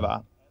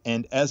wherever.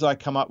 And as I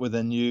come up with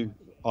a new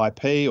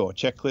IP or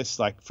checklist,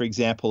 like, for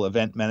example,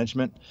 event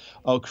management,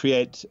 I'll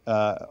create,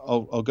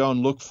 I'll go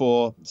and look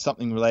for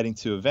something relating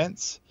to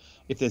events.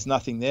 If there's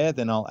nothing there,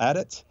 then I'll add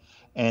it,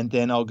 and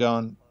then I'll go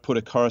and put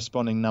a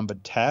corresponding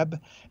numbered tab,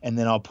 and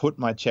then I'll put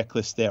my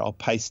checklist there. I'll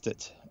paste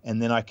it,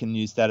 and then I can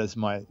use that as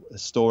my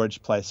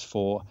storage place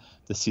for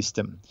the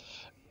system.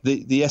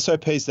 The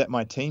SOPs that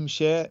my team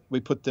share, we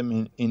put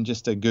them in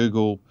just a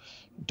Google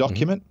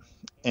document,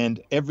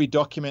 and every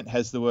document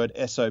has the word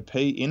SOP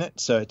in it,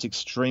 so it's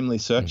extremely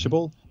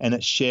searchable, and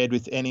it's shared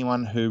with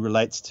anyone who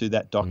relates to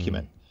that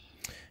document.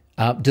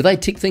 Do they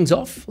tick things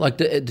off? Like,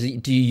 do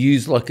you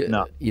use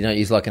No.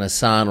 use like an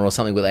Asana or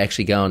something where they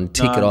actually go and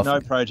tick it off? No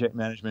project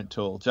management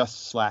tool,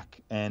 just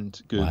Slack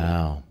and Google.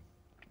 Wow,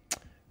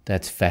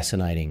 that's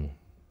fascinating.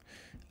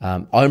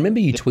 I remember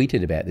you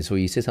tweeted about this, or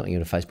you said something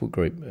in a Facebook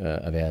group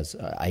of ours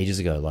ages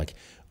ago, like,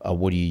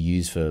 what do you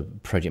use for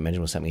project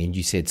management or something? And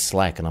you said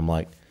Slack, and I'm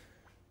like,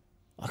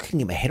 I couldn't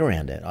get my head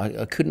around it.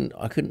 I couldn't.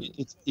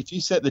 If you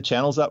set the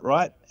channels up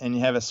right and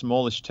you have a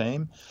smallish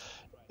team,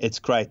 it's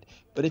great.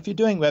 But if you're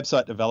doing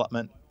website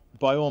development,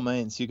 by all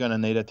means, you're going to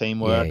need a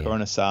Teamwork or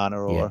an Asana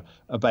or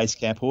a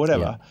Basecamp or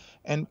whatever.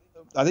 And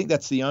I think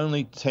that's the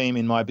only team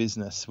in my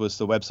business was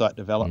the website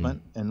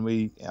development.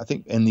 And I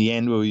think in the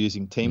end we were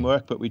using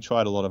Teamwork, but we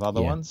tried a lot of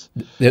other ones.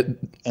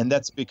 And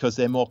that's because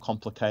they're more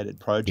complicated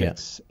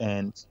projects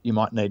and you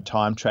might need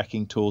time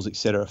tracking tools,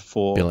 etc.,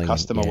 for billing,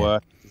 customer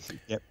work.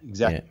 Yep,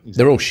 exactly.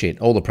 They're all shit.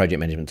 All the project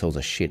management tools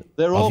are shit.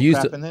 They're all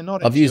crap and they're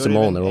not. I've used them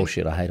all and they're all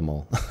shit. I hate them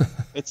all.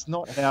 It's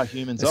not how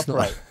humans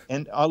operate.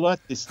 And I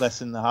learnt this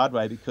lesson the hard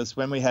way because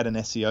when we had an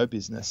SEO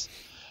business,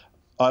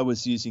 I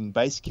was using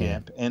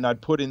Basecamp and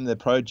I'd put in the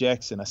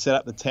projects and I set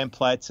up the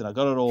templates and I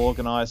got it all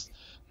organized.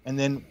 And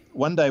then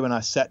one day when I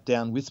sat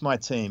down with my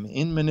team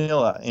in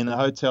Manila in a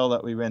hotel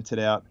that we rented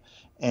out,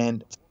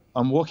 and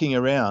I'm walking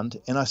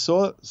around and I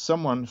saw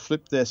someone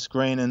flip their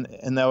screen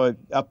and they were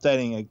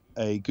updating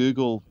a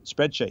Google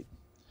spreadsheet.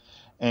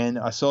 And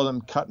I saw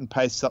them cut and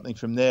paste something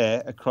from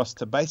there across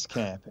to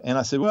Basecamp. And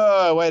I said,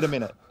 whoa, wait a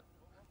minute.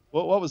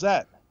 What was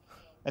that?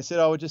 I said,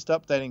 we're just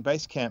updating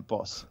Basecamp,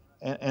 boss.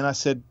 And I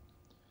said,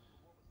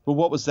 well,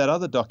 what was that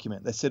other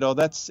document? They said,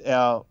 that's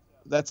our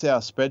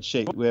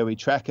spreadsheet where we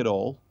track it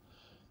all.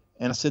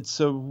 And I said,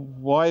 so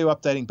why are you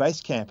updating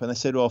Basecamp? And they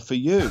said, well, for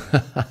you.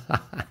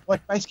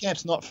 Like,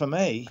 Basecamp's not for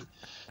me.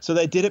 So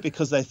they did it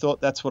because they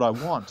thought that's what I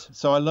want.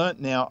 So I learnt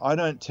now I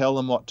don't tell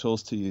them what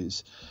tools to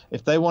use.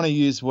 If they want to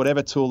use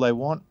whatever tool they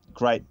want,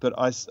 great. But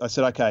I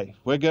said, okay,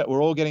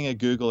 we're all getting a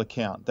Google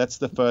account. That's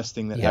the first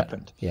thing that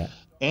happened. Yeah.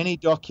 Any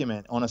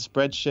document on a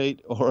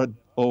spreadsheet or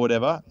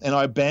whatever, and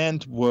I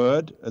banned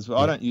Word as well.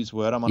 I don't use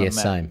Word. I'm on a Mac,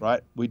 same.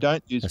 Right? We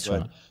don't use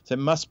Word. Right. So it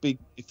must be,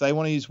 if they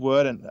want to use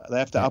Word, and they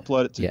have to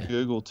upload it to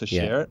Google to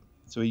share it.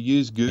 So we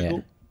use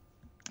Google,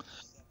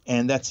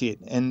 and that's it.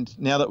 And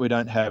now that we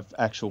don't have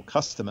actual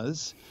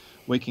customers,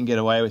 we can get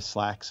away with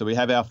Slack. So we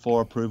have our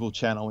for approval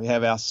channel. We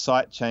have our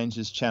site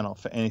changes channel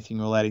for anything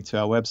relating to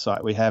our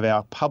website. We have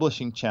our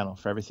publishing channel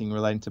for everything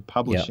relating to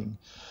publishing.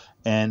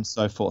 And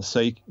so forth.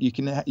 So you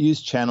can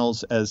use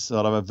channels as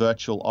sort of a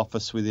virtual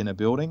office within a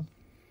building.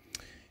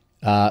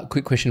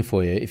 Quick question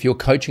for you. If you're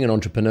coaching an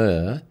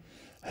entrepreneur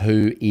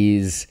who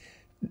is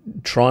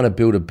trying to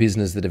build a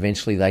business that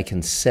eventually they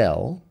can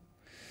sell,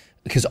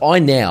 because I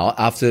now,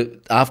 after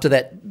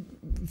that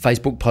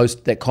Facebook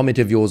post, that comment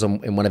of yours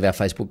in one of our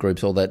Facebook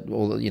groups, or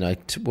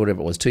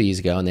whatever it was 2 years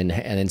ago, and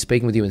then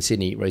speaking with you in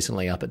Sydney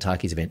recently up at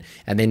Taki's event,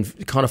 and then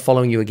kind of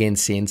following you again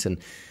since, and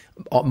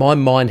my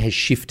mind has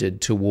shifted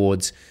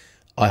towards,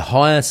 I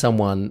hire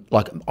someone,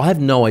 like, I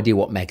have no idea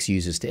what Max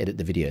uses to edit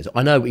the videos.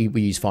 I know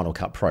we use Final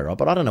Cut Pro, right?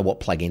 But I don't know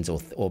what plugins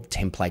or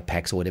template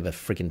packs or whatever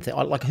freaking thing.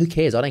 Who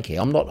cares? I don't care.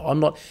 I'm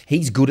not,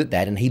 he's good at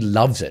that and he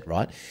loves it,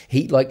 right?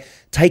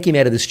 Take him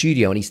out of the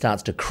studio and he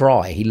starts to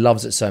cry. He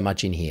loves it so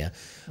much in here.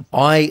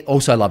 I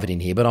also love it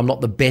in here, but I'm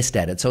not the best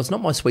at it. So it's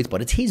not my sweet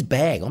spot. It's his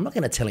bag. I'm not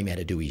going to tell him how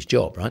to do his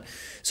job, right?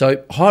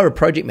 So hire a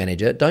project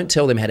manager. Don't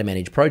tell them how to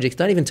manage projects.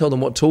 Don't even tell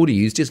them what tool to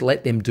use. Just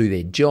let them do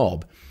their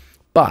job.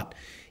 But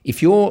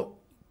if you're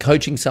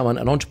coaching someone,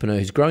 an entrepreneur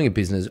who's growing a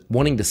business,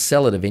 wanting to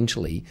sell it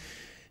eventually,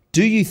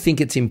 do you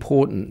think it's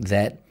important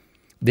that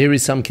there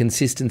is some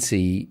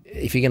consistency?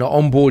 If you're going to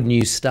onboard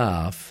new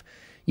staff,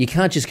 you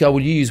can't just go,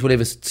 well, you use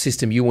whatever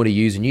system you want to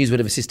use and use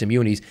whatever system you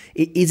want to use.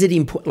 Is it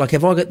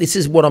important? This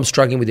is what I'm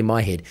struggling with in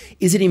my head.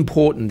 Is it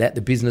important that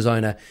the business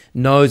owner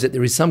knows that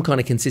there is some kind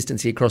of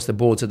consistency across the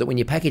board, so that when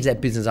you package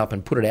that business up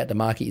and put it out to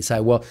market, you say,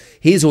 well,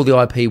 here's all the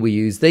IP we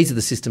use. These are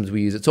the systems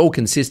we use. It's all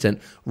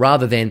consistent,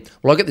 rather than,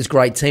 well, I got this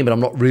great team, but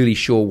I'm not really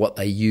sure what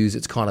they use.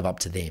 It's kind of up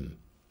to them.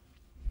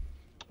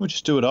 Well,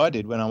 just do what I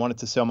did when I wanted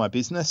to sell my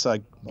business. I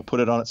put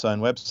it on its own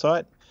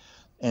website,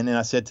 and then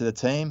I said to the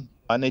team,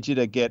 I need you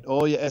to get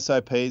all your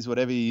SOPs,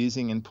 whatever you're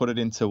using, and put it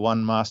into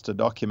one master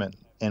document.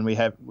 And we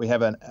have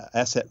an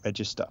asset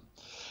register.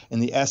 And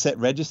the asset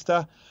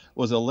register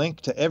was a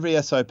link to every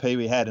SOP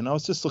we had. And I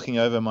was just looking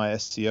over my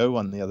SEO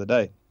one the other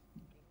day.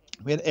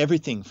 We had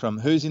everything from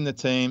who's in the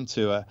team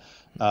to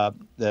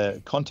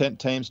the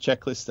content team's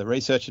checklist, the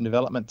research and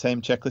development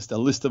team checklist, a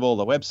list of all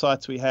the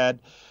websites we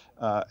had,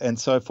 and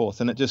so forth.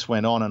 And it just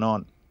went on and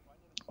on.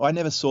 I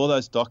never saw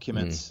those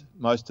documents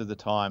most of the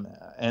time,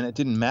 and it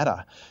didn't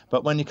matter.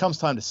 But when it comes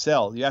time to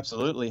sell, you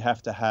absolutely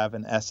have to have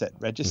an asset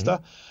register,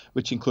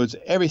 which includes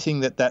everything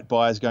that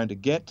buyer is going to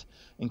get,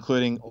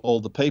 including all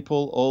the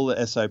people, all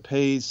the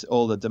SOPs,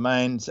 all the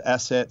domains,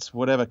 assets,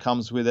 whatever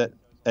comes with it.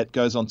 It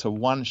goes onto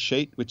one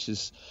sheet, which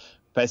is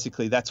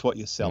basically that's what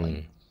you're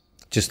selling.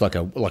 Just like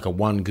a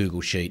one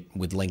Google sheet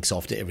with links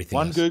off to everything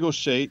else. One Google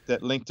sheet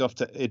that linked off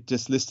to, it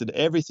just listed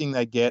everything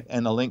they get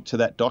and a link to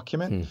that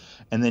document.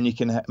 And then you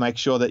can make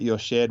sure that you're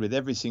shared with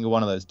every single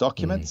one of those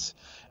documents.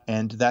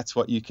 And that's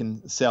what you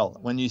can sell.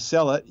 When you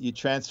sell it, you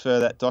transfer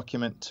that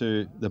document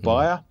to the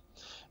buyer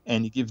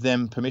and you give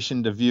them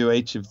permission to view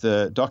each of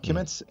the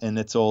documents and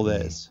it's all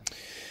theirs.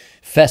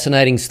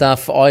 Fascinating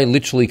stuff. I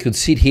literally could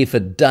sit here for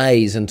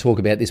days and talk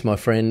about this, my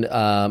friend.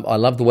 I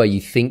love the way you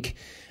think.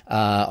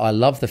 I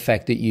love the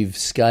fact that you've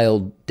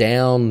scaled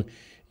down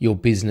your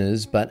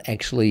business but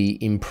actually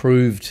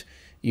improved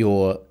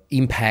your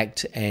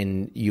impact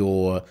and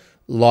your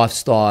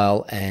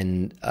lifestyle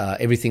and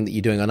everything that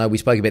you're doing. I know we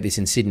spoke about this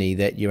in Sydney,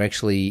 that you're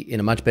actually in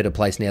a much better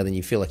place now than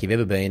you feel like you've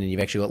ever been, and you've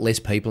actually got less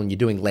people and you're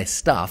doing less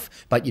stuff,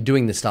 but you're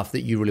doing the stuff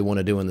that you really want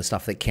to do and the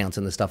stuff that counts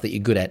and the stuff that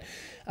you're good at.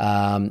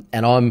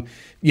 And I'm,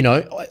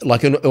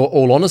 like in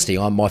all honesty,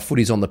 my foot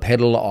is on the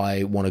pedal.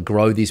 I want to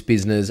grow this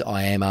business.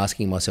 I am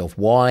asking myself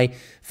why.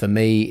 For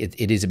me,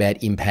 it is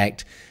about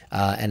impact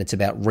and it's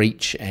about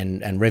reach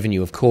and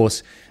revenue, of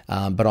course.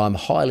 But I'm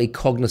highly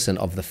cognizant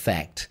of the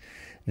fact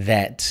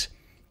that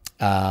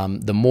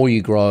the more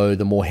you grow,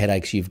 the more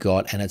headaches you've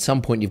got, and at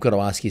some point you've got to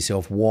ask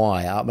yourself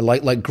why.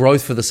 Like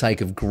growth for the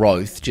sake of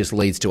growth just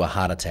leads to a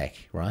heart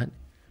attack, right?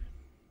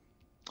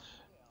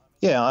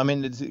 Yeah, I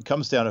mean, it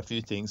comes down to a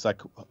few things,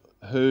 like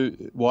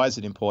why is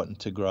it important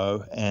to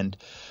grow, and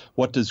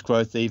what does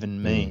growth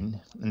even mean,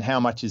 and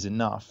how much is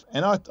enough?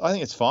 And I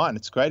think it's fine.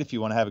 It's great if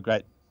you want to have a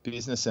great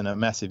business and a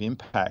massive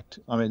impact.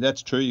 I mean,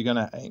 that's true. You're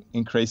going to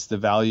increase the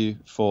value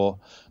for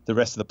the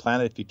rest of the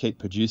planet if you keep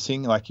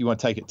producing. Like, you want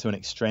to take it to an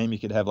extreme, you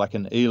could have like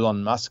an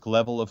Elon Musk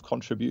level of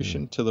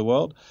contribution to the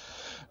world.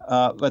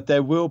 But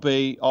there will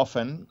be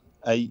often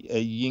a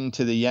yin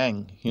to the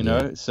yang,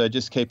 so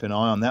just keep an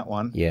eye on that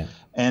one. Yeah.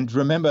 And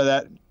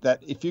remember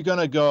that if you're going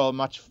to go a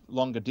much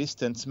longer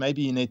distance,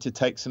 maybe you need to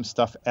take some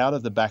stuff out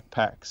of the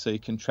backpack so you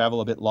can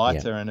travel a bit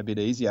lighter and a bit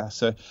easier.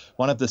 So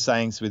one of the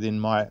sayings within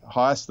my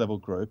highest level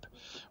group,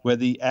 where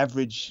the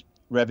average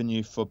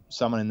revenue for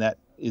someone in that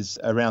is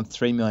around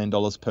 $3 million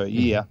per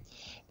year,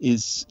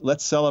 is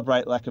let's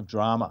celebrate lack of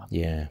drama.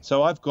 Yeah.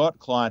 So I've got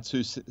clients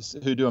who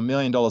do $1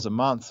 million a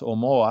month or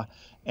more,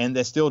 and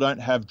they still don't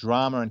have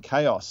drama and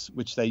chaos,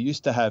 which they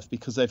used to have,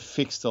 because they've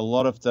fixed a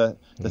lot of the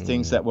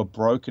things that were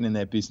broken in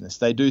their business.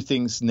 They do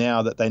things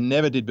now that they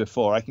never did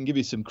before. I can give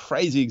you some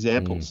crazy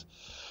examples.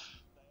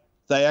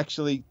 They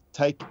actually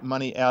take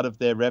money out of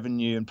their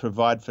revenue and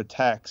provide for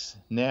tax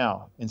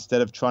now,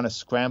 instead of trying to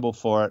scramble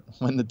for it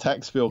when the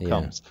tax bill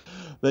comes.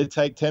 They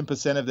take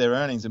 10% of their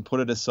earnings and put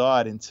it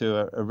aside into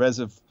a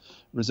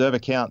reserve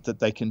account that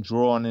they can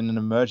draw on in an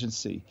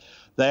emergency.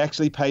 They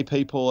actually pay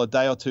people a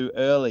day or two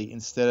early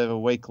instead of a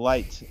week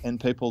late, and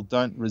people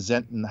don't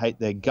resent and hate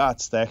their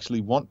guts. They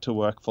actually want to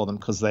work for them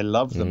because they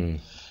love them.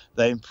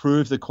 They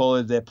improve the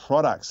quality of their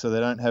products so they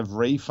don't have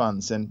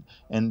refunds,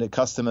 and the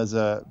customers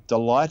are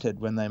delighted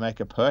when they make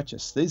a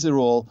purchase. These are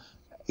all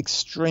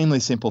extremely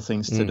simple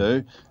things to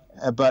do,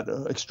 but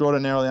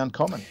extraordinarily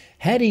uncommon.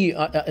 How do you,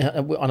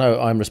 I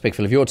know I'm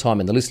respectful of your time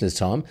and the listeners'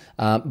 time,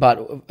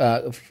 but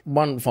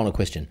one final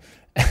question,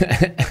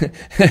 and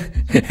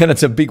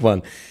it's a big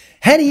one.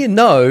 How do you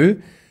know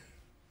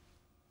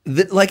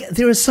that, like,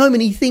 there are so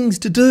many things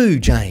to do,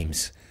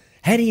 James?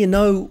 How do you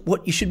know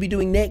what you should be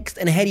doing next,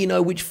 and how do you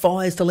know which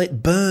fires to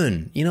let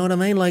burn? You know what I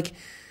mean? Like,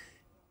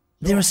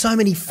 there are so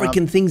many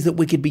freaking things that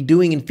we could be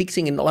doing and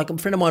fixing. And like a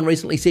friend of mine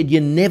recently said,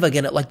 you're never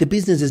going to, like, the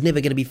business is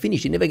never going to be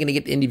finished. You're never going to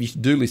get to the end of your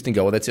to-do list and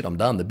go, well, that's it, I'm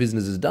done. The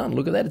business is done.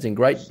 Look at that. It's in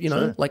great,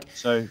 like.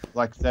 So,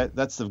 like,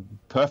 that's the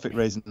perfect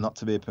reason not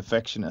to be a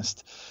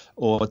perfectionist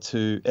or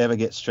to ever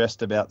get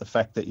stressed about the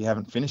fact that you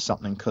haven't finished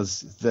something,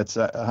 because that's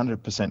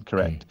 100%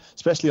 correct.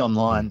 Especially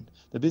online,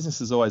 the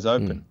business is always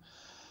open.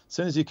 As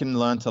soon as you can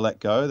learn to let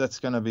go, that's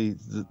going to be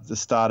the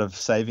start of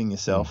saving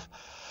yourself.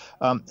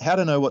 How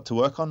to know what to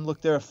work on?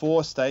 Look, there are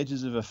 4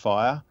 stages of a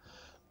fire.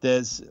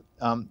 There's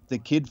the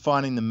kid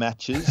finding the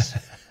matches,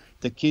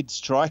 the kid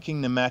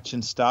striking the match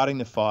and starting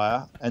the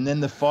fire, and then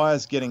the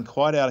fire's getting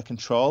quite out of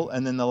control,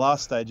 and then the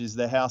last stage is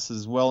the house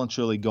is well and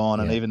truly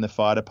gone, and even the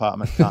fire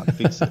department can't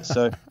fix it.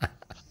 So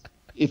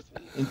if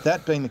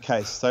that being the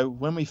case, so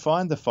when we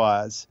find the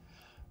fires,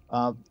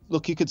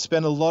 look, you could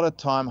spend a lot of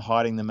time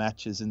hiding the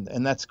matches,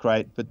 and that's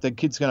great, but the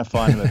kid's going to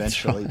find them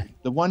eventually. Right.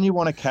 The one you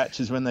want to catch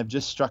is when they've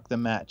just struck the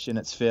match and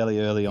it's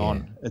fairly early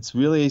on. It's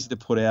really easy to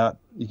put out.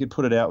 You could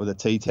put it out with a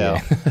tea towel.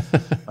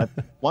 Like,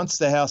 once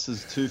the house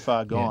is too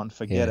far gone,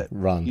 forget it.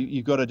 Run.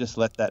 You've got to just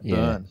let that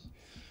burn.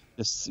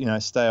 Just,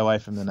 stay away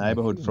from the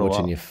neighborhood for a while.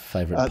 Watching your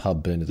favorite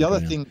pub burn to the other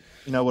thing,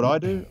 what I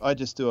do? I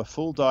just do a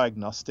full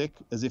diagnostic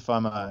as if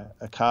I'm a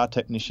car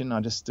technician. I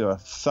just do a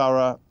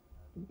thorough,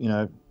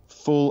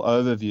 full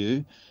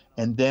overview,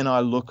 and then I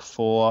look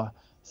for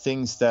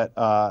things that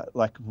are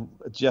like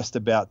just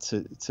about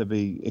to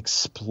be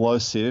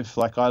explosive.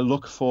 Like, I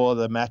look for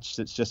the match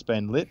that's just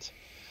been lit.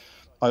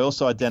 I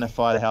also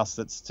identify the house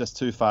that's just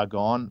too far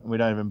gone. We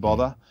don't even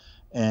bother.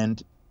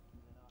 And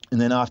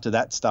then after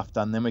that stuff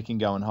done, then we can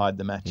go and hide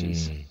the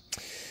matches.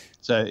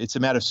 So it's a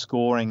matter of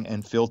scoring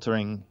and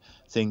filtering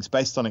things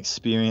based on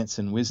experience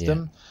and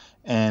wisdom.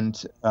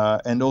 And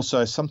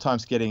also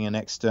sometimes getting an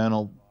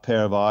external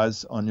pair of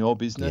eyes on your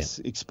business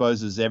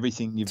exposes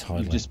everything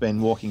you've just been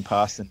walking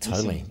past and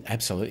missing.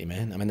 Absolutely,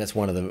 man. I mean, that's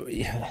one of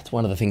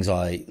the things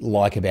I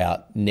like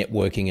about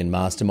networking and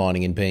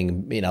masterminding and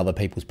being in other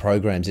people's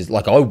programs is,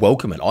 like, I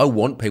welcome it. I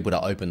want people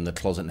to open the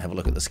closet and have a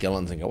look at the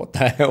skeletons and go, what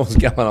the hell's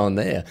going on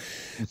there?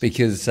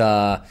 Because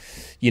I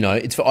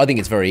think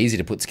it's very easy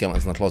to put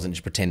skeletons in the closet and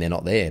just pretend they're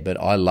not there. But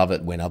I love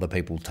it when other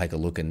people take a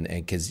look, and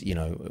because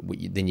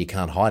then you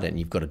can't hide it and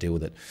you've got to deal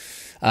with it.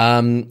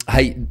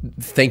 Hey,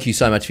 thank you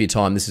so much for your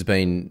time. This has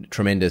been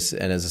tremendous.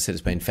 And as I said,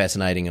 it's been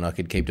fascinating, and I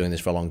could keep doing this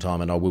for a long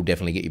time. And I will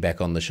definitely get you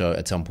back on the show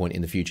at some point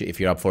in the future if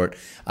you're up for it.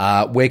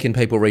 Where can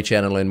people reach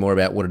out and learn more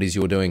about what it is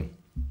you're doing?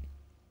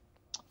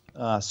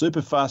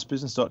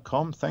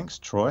 SuperFastBusiness.com. Thanks,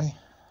 Troy.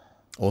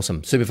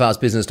 Awesome.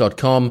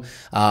 SuperFastBusiness.com.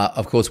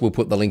 Of course, we'll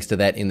put the links to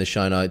that in the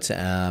show notes,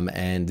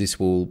 and this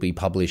will be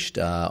published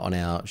on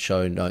our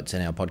show notes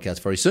and our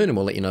podcast very soon, and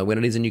we'll let you know when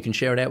it is, and you can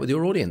share it out with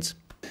your audience.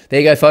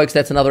 There you go, folks.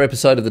 That's another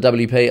episode of the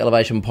WP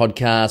Elevation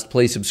Podcast.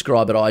 Please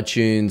subscribe at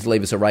iTunes.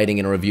 Leave us a rating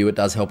and a review. It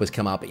does help us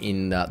come up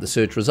in the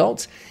search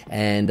results.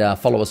 And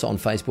follow us on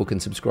Facebook and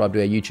subscribe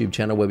to our YouTube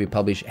channel where we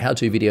publish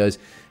how-to videos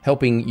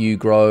helping you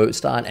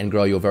start and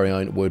grow your very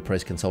own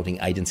WordPress consulting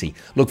agency.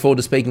 Look forward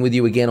to speaking with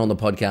you again on the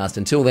podcast.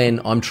 Until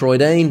then, I'm Troy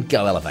Dean.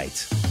 Go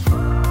Elevate.